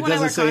 especially It when I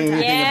wear doesn't say contacts.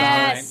 anything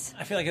about it. Yes.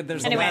 I feel like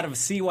there's Anyway. a lot of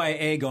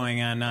CYA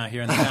going on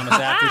here in the Thomas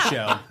After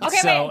Show. Okay,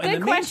 so wait, in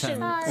good the question.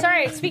 meantime-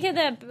 Sorry, speaking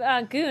of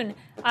the goon,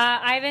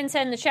 Ivan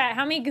said in the chat,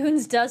 how many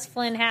goons does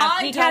Flynn have?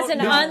 I He has don't an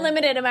know.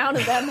 unlimited amount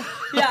of them.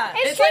 Yeah,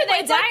 It's true,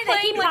 they die, they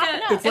playing keep like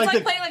popping a, up. It's like like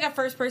the- playing like a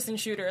first-person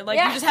shooter. Like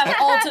Yeah. you just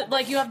have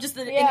like you have just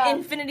an Yeah.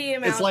 infinity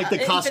amount. It's like the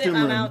infinite costume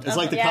room. amount It's of-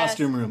 like the Yes.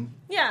 costume room.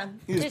 yeah.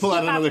 You just Just pull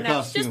out keep another popping up.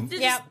 costume.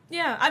 Yep.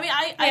 Yeah. I mean,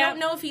 I Yep. don't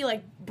know if he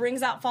like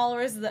brings out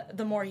followers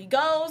the more he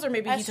goes, or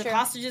maybe That's he took true.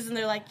 hostages and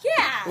they're like,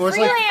 yeah, Or it's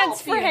like-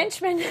 Freelance for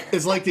henchmen.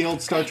 It's like the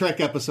old Star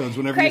Trek episodes.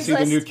 Whenever you see the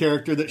Craigslist. new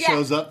character that Yeah,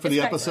 shows up for the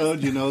it's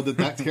episode, you know that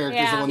character is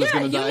Yeah. the one that's yeah,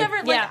 going you to die. never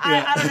like. Yeah.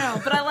 I don't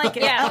know, but I like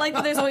it. Yeah. I like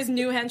that there's always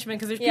new henchmen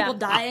because there's Yeah. people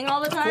dying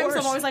all the time. So I'm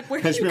course. always like, where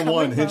are you Henchman coming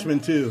 1, from? Henchman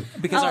 2.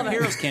 Because All our of it.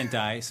 heroes can't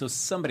die, so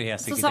somebody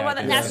has to So get someone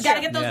out that's there. got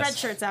to get those Yes. red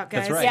shirts out,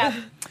 guys. That's right. Yeah.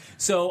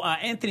 So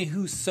Anthony,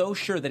 who's so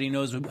sure that he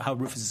knows how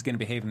Rufus is going to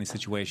behave in these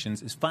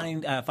situations,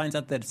 finds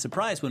out that it's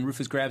surprised when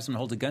Rufus grabs him and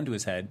holds a gun to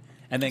his head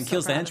and then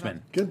kills the proud of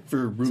henchman. Good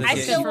for Rufus. I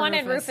Yeah. still For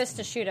wanted Rufus. Rufus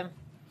to shoot him.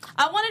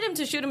 I wanted him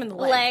to shoot him in the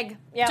leg,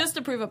 Yep. just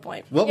to prove a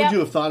point. What Yep. would you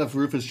have thought if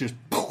Rufus just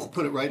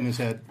put it right in his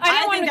head? I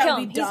didn't want think to that kill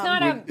would him. be He's dumb.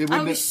 not Would- a it I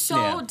wouldn't was have- so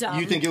Yeah. dumb.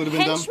 You think it would have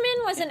been dumb? henchman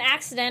was an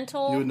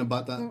accidental You wouldn't have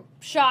bought that?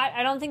 shot.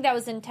 I don't think that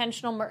was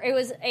intentional murder. It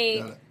was a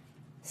Got it.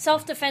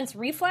 self-defense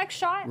reflex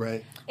shot.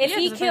 Right. If Yeah,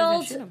 he 'cause I thought he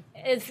was killed, gonna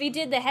shoot if he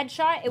did the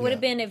headshot, it would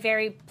have Yeah. been a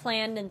very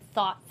planned and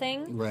thought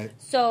thing. Right.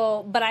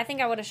 So, but I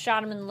think I would have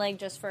shot him in the leg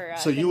just for.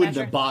 So good you wouldn't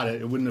measure. have bought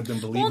it. It wouldn't have been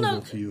believable no.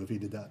 to you if he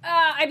did that.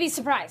 I'd be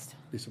surprised.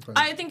 Be surprised.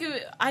 I think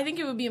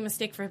it would be a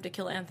mistake for him to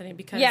kill Anthony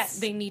because Yes.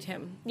 they need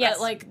him. Yes.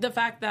 But, like the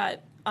fact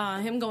that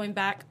him going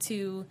back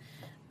to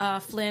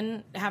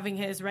Flynn having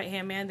his right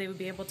hand man, they would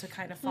be able to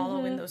kind of follow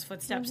Mm-hmm. in those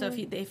footsteps. So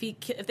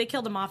if they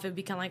killed him off, it would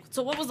be kind of like,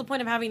 so what was the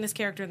point of having this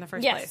character in the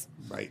first Yes. place?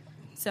 right.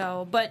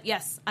 So, but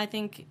yes, I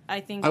think.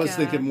 I was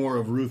thinking more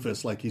of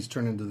Rufus, like he's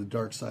turning to the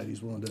dark side.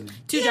 He's willing to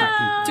Too shoot dark.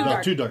 people. Too No,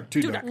 dark. too dark.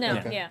 Too Too dark. dark. No,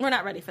 Okay. yeah. We're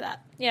not ready for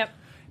that. Yep.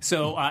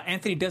 So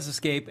Anthony does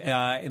escape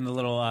in the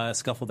little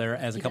scuffle there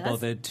as a couple does? of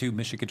the 2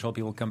 mission control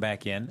people come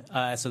back in.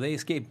 So they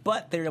escape,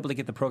 but they're able to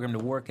get the program to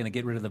work and to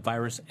get rid of the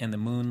virus and the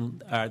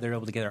moon. They're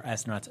able to get our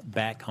astronauts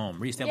back home,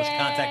 reestablish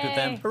contact with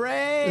them. Hooray!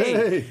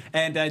 Hey.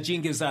 And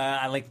Gene gives.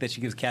 I like that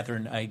she gives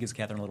Catherine. He gives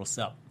Catherine a little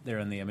sup there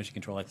in the mission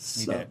control. Like,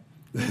 you did it.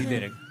 You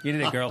did it. You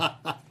did it, girl.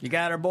 You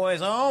got our boys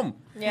home.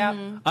 Yeah.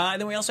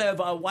 And then we also have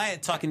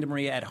Wyatt talking to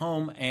Maria at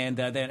home, and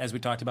then, as we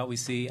talked about, we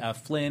see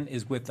Flynn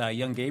is with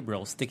young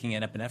Gabriel sticking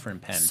an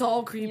epinephrine pen.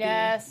 So creepy.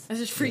 Yes. It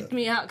just freaked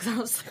me out because I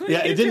was like,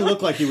 Yeah, it didn't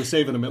look like he was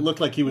saving him. It looked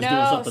like he was doing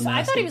No, something so I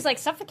nasty. thought he was like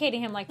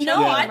suffocating him, like No,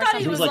 choking him I or thought he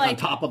something. was like on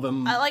top of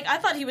him. I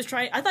thought he was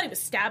trying. I thought he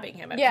was stabbing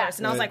him at Yeah. first,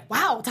 and I was Right. like,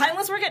 "Wow,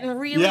 Timeless, we're getting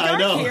really Yeah, I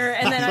know. dark here."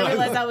 And then I Right.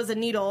 realized that was a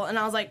needle, and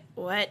I was like,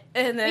 "What?"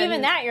 And then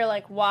Even that, you're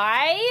like,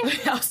 why?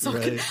 I was so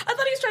Right. good. I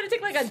thought he was trying to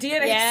take like a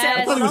DNA Yes.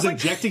 sample. I thought he and was like,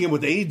 injecting him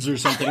with AIDS or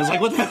something. I was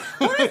like, what the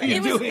hell are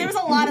you doing? there was a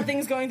lot of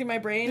things going through my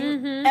brain.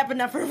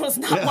 Epinephrine was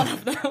not one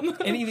of them.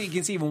 And even, you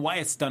can see even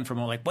Wyatt's stunned from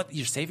him, like, what,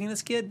 you're saving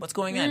this kid? What's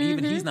going on?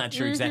 Even he's not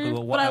sure exactly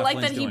what But I like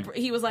Flynn's that doing.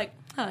 he was like,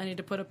 I need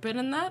to put a pin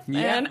in that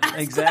Yeah, and ask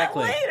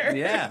exactly. that later.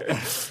 Yeah.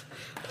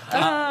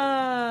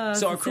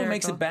 So our It's crew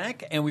makes it hysterical.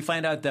 back, and we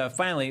find out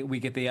finally we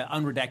get the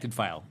unredacted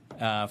file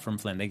from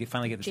Flynn. They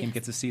finally get the team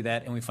gets to see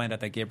that, and we find out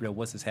that Gabriel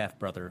was his half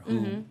brother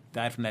who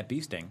died from that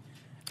bee sting.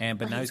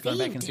 But now he's going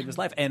back and saved his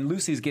life. And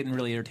Lucy's getting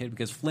really irritated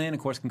because Flynn, of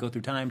course, can go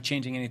through time,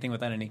 changing anything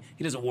without any.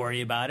 He doesn't worry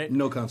about it.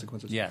 No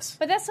consequences. Yes.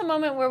 But that's the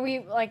moment where we,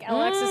 like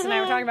Alexis and I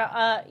were talking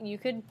about, you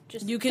could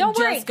just You can don't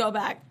worry. just go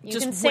back. You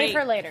just can save wait.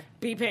 her later.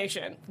 Be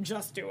patient.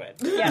 Just do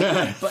it.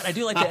 Yeah. But I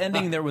do like the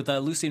ending there with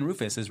Lucy and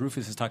Rufus, as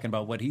Rufus is talking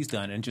about what he's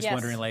done and just Yes.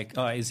 wondering, like,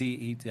 is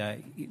he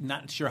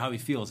not sure how he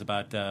feels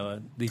about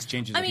these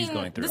changes that he's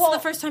going through. this is the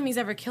first time he's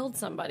ever killed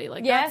somebody.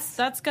 Like, Yes.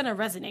 that's gonna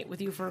resonate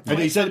with you for. And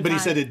he said, some but he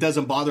time. said it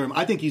doesn't bother him.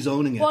 I think he's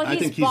owning it. Well, I he's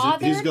think he's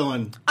bothered.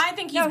 going. I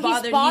think he's No,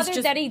 bothered. he's bothered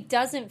just, that he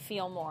doesn't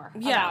feel more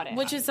about it.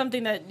 which is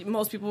something that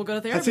most people would go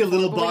to therapy. I'd say a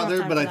little for, but we don't have bothered,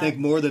 time but for I that. think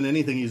more than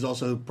anything, he's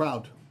also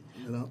proud.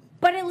 You know,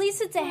 But at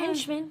least it's a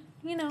henchman,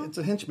 you know. it's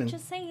a henchman.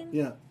 Just saying.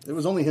 Yeah, it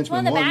was only One henchman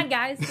of the one. bad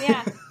guys,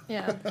 yeah.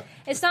 Yeah.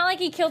 It's not like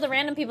he killed the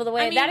random people the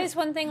way. I mean- that is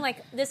one thing,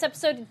 like, this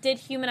episode did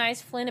humanize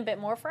Flynn a bit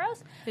more for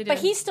us. They But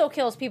did. he still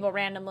kills people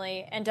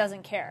randomly and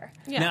doesn't care.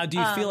 Yeah. Now, do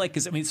you feel like,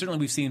 because I mean, certainly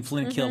we've seen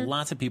Flynn kill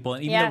lots of people,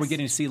 and even though Yes. we're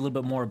getting to see a little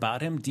bit more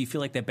about him, do you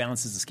feel like that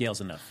balances the scales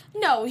enough?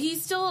 No,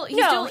 he's still He's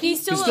still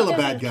He's still a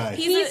bad guy.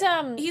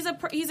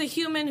 He's a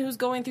human who's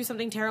going through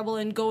something terrible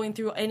and going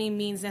through any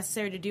means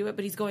necessary to do it,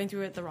 but he's going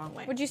through it the wrong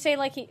way. Would you say,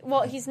 like,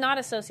 he's not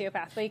a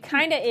sociopath, but he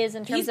kind of is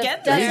in terms He's of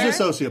getting there. doesn't He's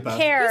a sociopath.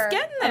 care He's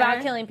getting there.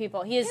 about killing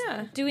people. He is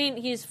Yeah.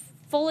 he's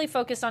fully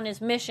focused on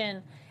his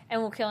mission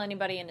and will kill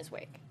anybody in his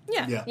wake.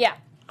 Yeah. Yeah. Yeah.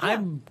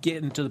 I'm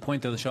getting to the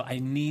point, though, of the show, I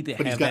need to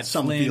But he's have got that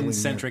some feeling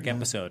Flynn-centric there.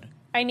 episode.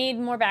 I need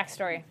more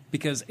backstory.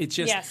 Because it's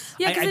just... Yes.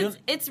 Yeah, I because don't-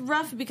 it's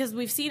rough because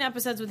we've seen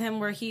episodes with him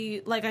where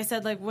he, like I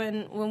said, like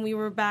when we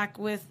were back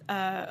with,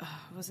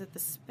 was it the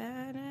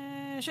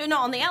Spanish? No,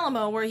 on the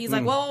Alamo, where he's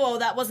like, whoa,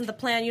 that wasn't the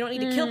plan. You don't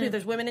need to kill people.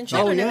 There's women and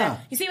children in yeah.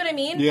 there. You see what I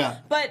mean? Yeah.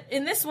 But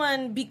in this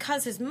one,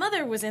 because his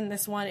mother was in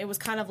this one, it was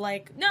kind of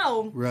like,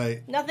 no,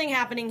 Right. nothing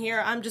happening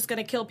here. I'm just going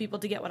to kill people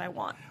to get what I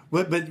want.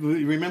 But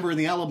remember in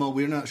the Alamo,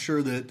 we're not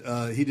sure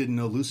that he didn't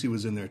know Lucy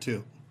was in there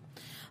too.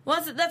 Well,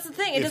 that's the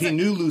thing. It If he doesn't.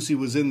 knew Lucy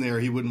was in there,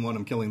 he wouldn't want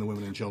him killing the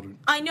women and children.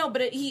 I know,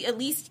 but he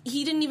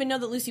didn't even know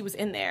that Lucy was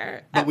in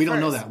there. But at we don't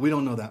know first. that. We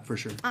don't know that for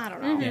sure. I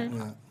don't know.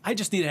 Yeah. I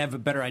just need to have a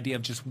better idea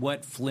of just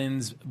what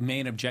Flynn's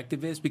main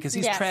objective is, because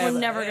he's Yes. traveling. We're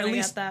never at gonna get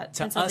least that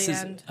to until us the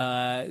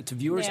as to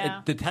viewers.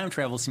 Yeah. The time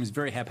travel seems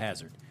very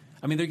haphazard.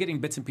 I mean, they're getting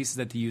bits and pieces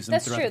that they use them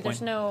That's throughout true. the point.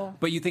 There's no-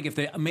 But you think if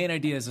the main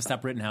idea is to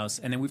stop Rittenhouse,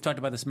 and then we've talked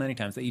about this many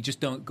times, that you just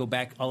don't go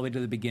back all the way to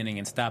the beginning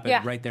and stop it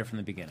Yeah. right there from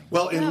the beginning.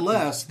 Well,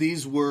 unless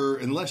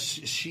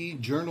she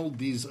journaled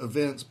these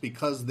events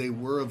because they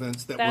were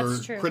events that That's were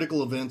true.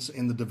 critical events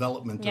in the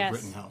development Yes.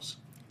 of Rittenhouse.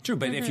 True,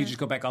 but Mm-hmm. if you just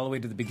go back all the way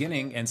to the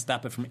beginning and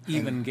stop it from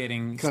even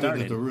getting Cut started,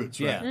 it at the roots,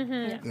 right? Yeah.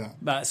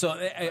 Mm-hmm. Yeah. So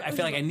I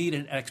feel like I need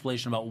an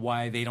explanation about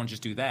why they don't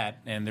just do that,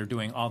 and they're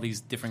doing all these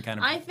different kind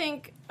of. I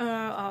think.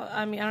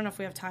 I mean, I don't know if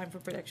we have time for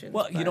predictions.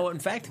 Well, you but- know what? In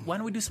fact, why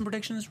don't we do some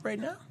predictions right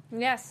now?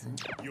 Yes.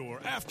 Your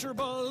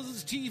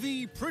AfterBuzz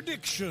TV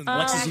predictions.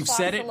 Alexis, you've Clock's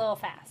said a it. little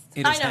fast.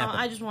 It I has know. happened.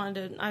 I just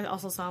wanted to. I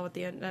also saw what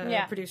the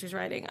Yeah. producer's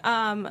writing.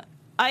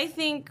 I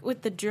think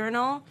with the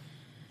journal.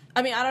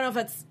 I mean, I don't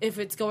know if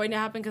it's going to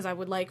happen because I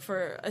would like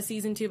for a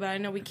season 2, but I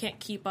know we can't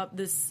keep up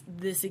this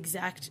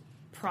exact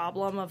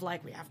problem of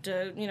like we have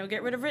to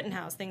get rid of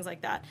Rittenhouse, things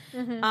like that.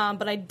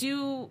 But I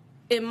do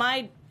in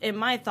my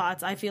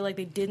thoughts, I feel like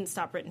they didn't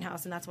stop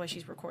Rittenhouse, and that's why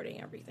she's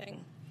recording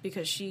everything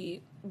because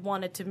she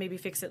wanted to maybe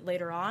fix it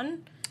later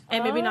on.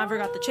 And maybe never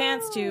got the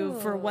chance to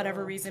for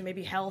whatever reason,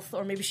 maybe health,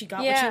 or maybe she got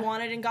what she Yeah.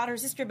 wanted and got her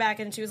sister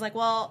back, and she was like,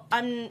 "Well, I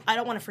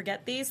don't want to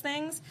forget these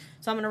things,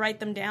 so I'm going to write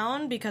them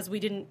down because we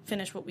didn't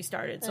finish what we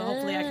started. So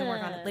hopefully, I can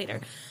work on it later."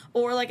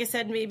 Or, like I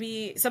said,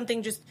 maybe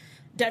something just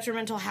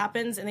detrimental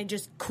happens and they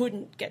just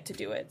couldn't get to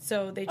do it,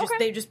 so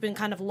they've just been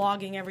kind of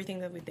logging everything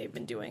that they've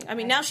been doing. I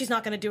mean, now she's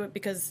not going to do it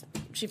because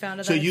she found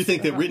out. So that you it's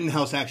think that wrong.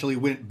 Rittenhouse actually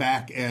went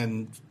back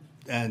and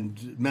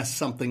mess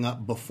something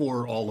up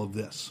before all of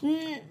this. No.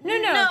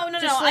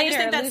 I just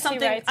think that's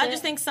something. I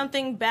just think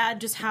something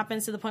bad just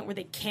happens to the point where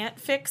they can't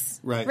fix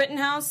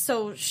Rittenhouse.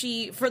 So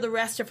for the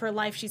rest of her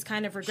life, she's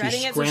kind of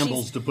regretting it. She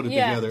scrambles to put it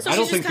together. So I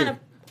don't she's think just kind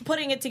of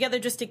putting it together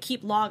just to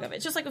keep log of it.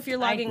 Just like if you're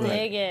logging, I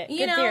dig it.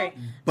 You know. Theory.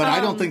 But I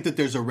don't think that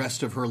there's a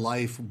rest of her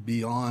life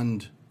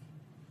beyond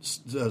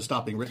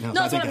stopping Rittenhouse.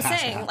 No, I that's think what it I'm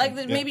has saying. to Like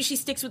happen. maybe she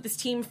sticks with this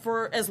team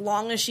for as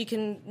long as she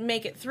can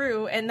make it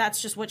through, and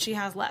that's just what she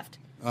has left.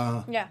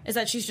 Is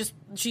that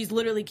she's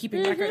literally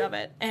keeping record of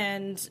it,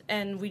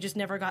 and we just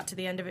never got to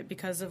the end of it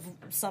because of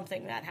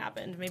something that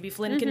happened. Maybe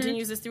Flynn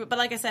continues this through it, but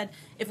like I said,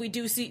 if we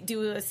do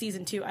a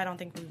season 2, I don't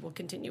think we will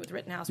continue with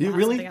Rittenhouse. You we'll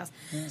really? have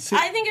something else.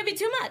 I think it'd be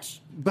too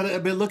much.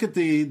 But look at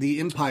the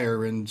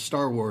Empire and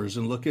Star Wars,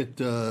 and look at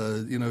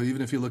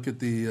even if you look at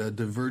the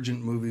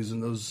Divergent movies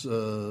and those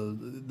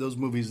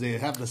movies, they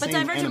have the same. But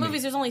Divergent enemy.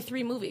 movies, there's only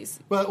 3 movies.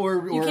 But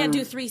you can't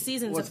do 3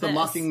 seasons. What's of the this.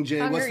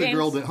 Mockingjay? What's the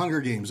girl that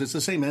Hunger Games? It's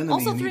the same enemy.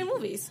 Also 3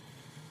 movies.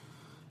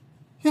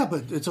 Yeah,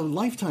 but it's a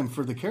lifetime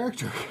for the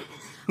character.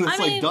 It's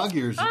like dog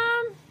years.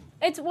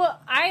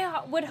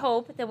 I would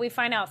hope that we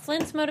find out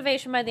Flint's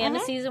motivation by the end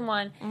of season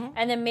 1,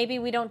 and then maybe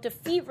we don't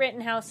defeat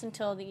Rittenhouse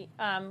until the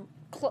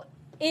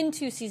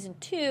into season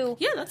 2.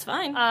 Yeah, that's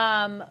fine.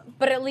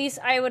 But at least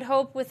I would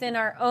hope within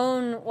our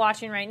own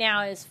watching right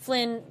now is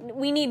Flynn.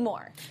 We need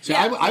more. See,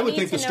 I would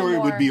think the story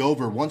would be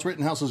over once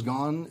Rittenhouse is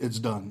gone. It's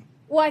done.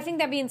 Well, I think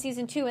that'd be in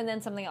season 2, and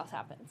then something else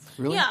happens.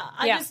 Really? Yeah,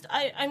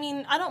 I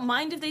mean, I don't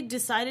mind if they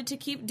decided to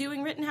keep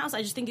doing Rittenhouse.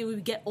 I just think it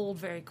would get old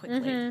very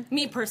quickly.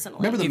 Me personally.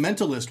 Remember, The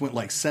Mentalist went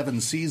like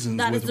 7 seasons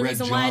that with is the Red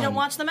reason John. why I don't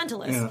watch The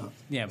Mentalist.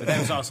 Yeah, but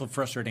that was also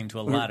frustrating to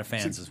a lot of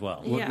fans as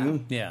well.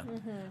 Yeah.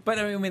 But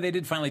I mean, they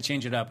did finally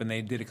change it up, and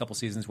they did a couple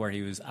seasons where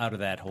he was out of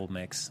that whole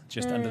mix,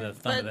 just under the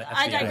thumb of the FBI.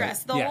 I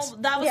digress. Yes.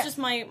 That was just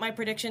my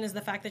prediction, is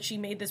the fact that she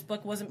made this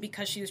book wasn't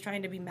because she was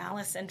trying to be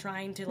malice and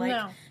trying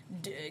to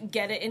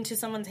get it into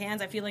someone's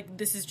hands. I feel like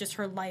this is just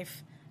her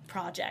life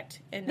project,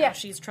 and now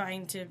she's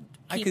trying to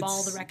keep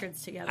all the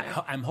records together.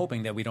 I'm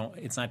hoping that we don't.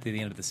 It's not to the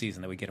end of the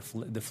season that we get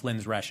the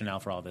Flynn's rationale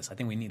for all this. I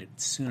think we need it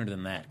sooner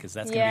than that, because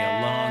that's going to be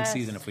a long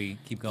season if we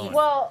keep going.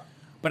 Well,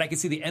 but I can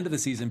see the end of the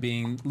season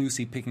being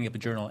Lucy picking up a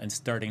journal and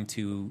starting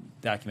to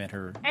document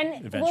her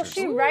adventures. Will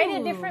she write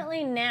it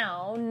differently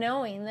now,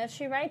 knowing that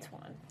she writes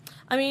one?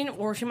 I mean,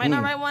 or she might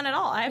not write one at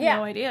all. I have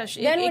no idea.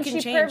 Then would can she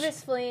change.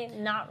 purposefully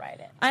not write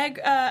it?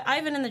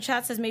 Ivan in the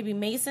chat says maybe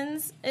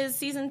Mason's is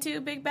season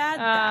 2 big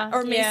bad,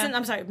 or Mason. Yeah.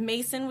 I'm sorry,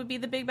 Mason would be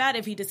the big bad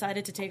if he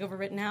decided to take over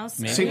Rittenhouse.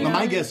 See,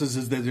 my guess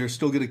is that they're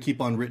still going to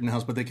keep on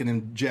Rittenhouse, but they can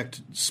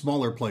inject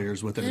smaller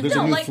players with it. There's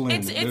a new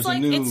Flynn.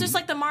 It's just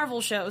like the Marvel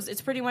shows.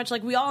 It's pretty much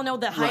like we all know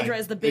that Hydra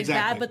is the big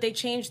bad, but they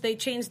changed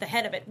the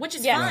head of it, which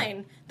is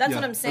fine. That's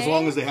what I'm saying. As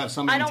long as they have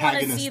some antagonist. I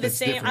don't want to see the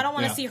same. Different. I don't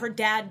want to see her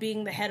dad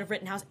being the head of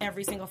Rittenhouse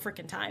every single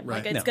freaking time.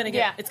 Right. Like it's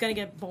gonna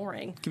get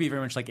boring. It could be very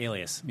much like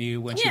Alias.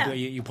 You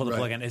pull the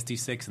plug on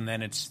SD6, and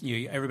then it's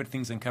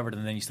everything's uncovered,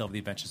 and then you still have the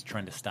adventures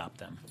trying to stop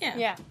them.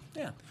 Yeah.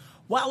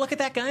 Wow, look at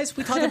that, guys.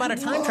 We talked about a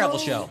time travel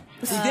show.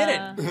 We did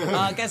it.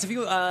 Guys, if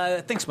you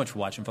thanks so much for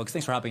watching, folks.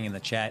 Thanks for hopping in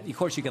the chat. Of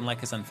course, you can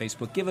like us on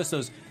Facebook. Give us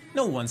those,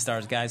 no 1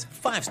 stars, guys,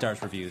 5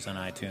 stars reviews on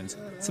iTunes.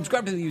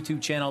 Subscribe to the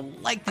YouTube channel.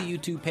 Like the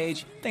YouTube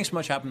page. Thanks so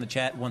much for hopping in the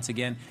chat once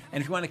again. And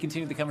if you want to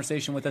continue the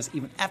conversation with us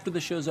even after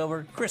the show's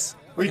over, Chris,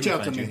 reach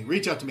out to me.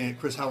 Reach out to me at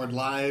Chris Howard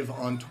Live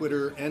on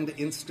Twitter and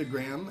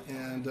Instagram,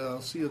 and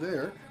I'll see you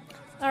there.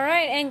 All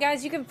right, and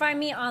guys, you can find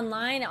me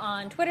online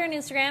on Twitter and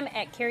Instagram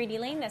at Carrie D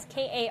Lane. That's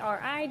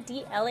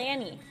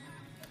KARIDLANE.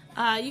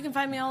 You can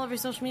find me all over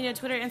social media,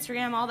 Twitter,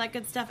 Instagram, all that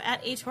good stuff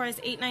at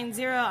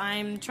HTorres890.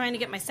 I'm trying to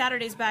get my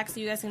Saturdays back so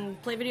you guys can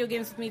play video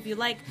games with me if you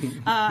like.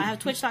 I have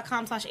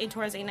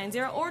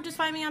twitch.com/HTorres890, or just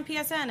find me on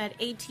PSN at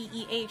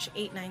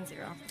ATEH890.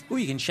 Ooh,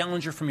 you can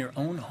challenge her from your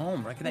own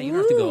home. Look at that. You don't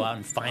have to go out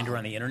and find her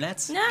on the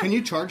internet. No. Can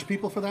you charge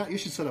people for that? You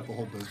should set up a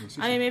whole business.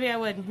 I mean, maybe I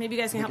would. Maybe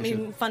you guys can help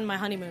me fund my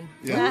honeymoon.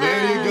 Yeah,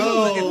 there you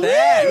go. Look at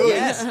that.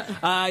 Yes.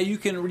 You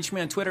can reach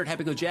me on Twitter at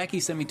HappyGoJackie.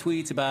 Send me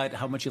tweets about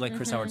how much you like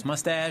Chris Howard's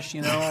mustache,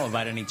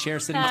 about any chair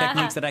sitting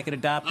techniques that I could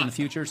adopt in the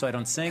future so I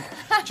don't sink.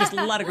 Just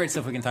a lot of great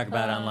stuff we can talk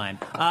about online.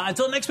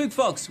 Until next week,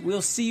 folks,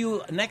 we'll see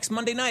you next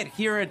Monday night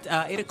here at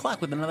 8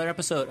 o'clock with another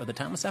episode of the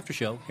Timeless After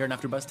Show here on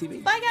AfterBuzz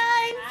TV. Bye,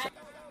 guys!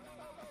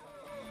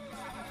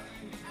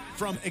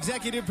 From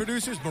executive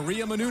producers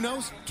Maria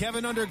Menounos,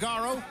 Kevin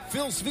Undergaro,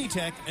 Phil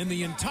Svitek, and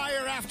the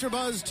entire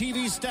AfterBuzz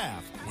TV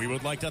staff, we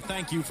would like to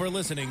thank you for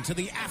listening to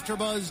the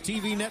AfterBuzz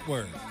TV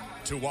network.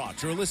 To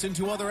watch or listen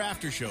to other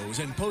after shows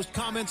and post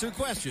comments or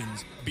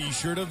questions, be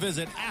sure to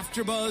visit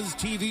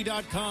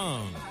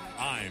AfterBuzzTV.com.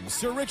 I'm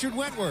Sir Richard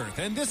Wentworth,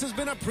 and this has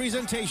been a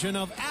presentation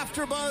of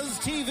AfterBuzz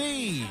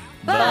TV.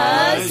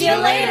 Buzz you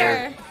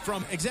later.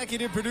 From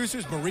executive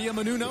producers Maria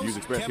Menounos, The views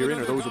expressed Kevin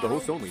herein are those of the Undergaro,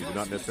 hosts only and do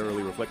not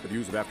necessarily reflect the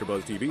views of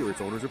AfterBuzz TV or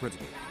its owners or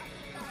principals.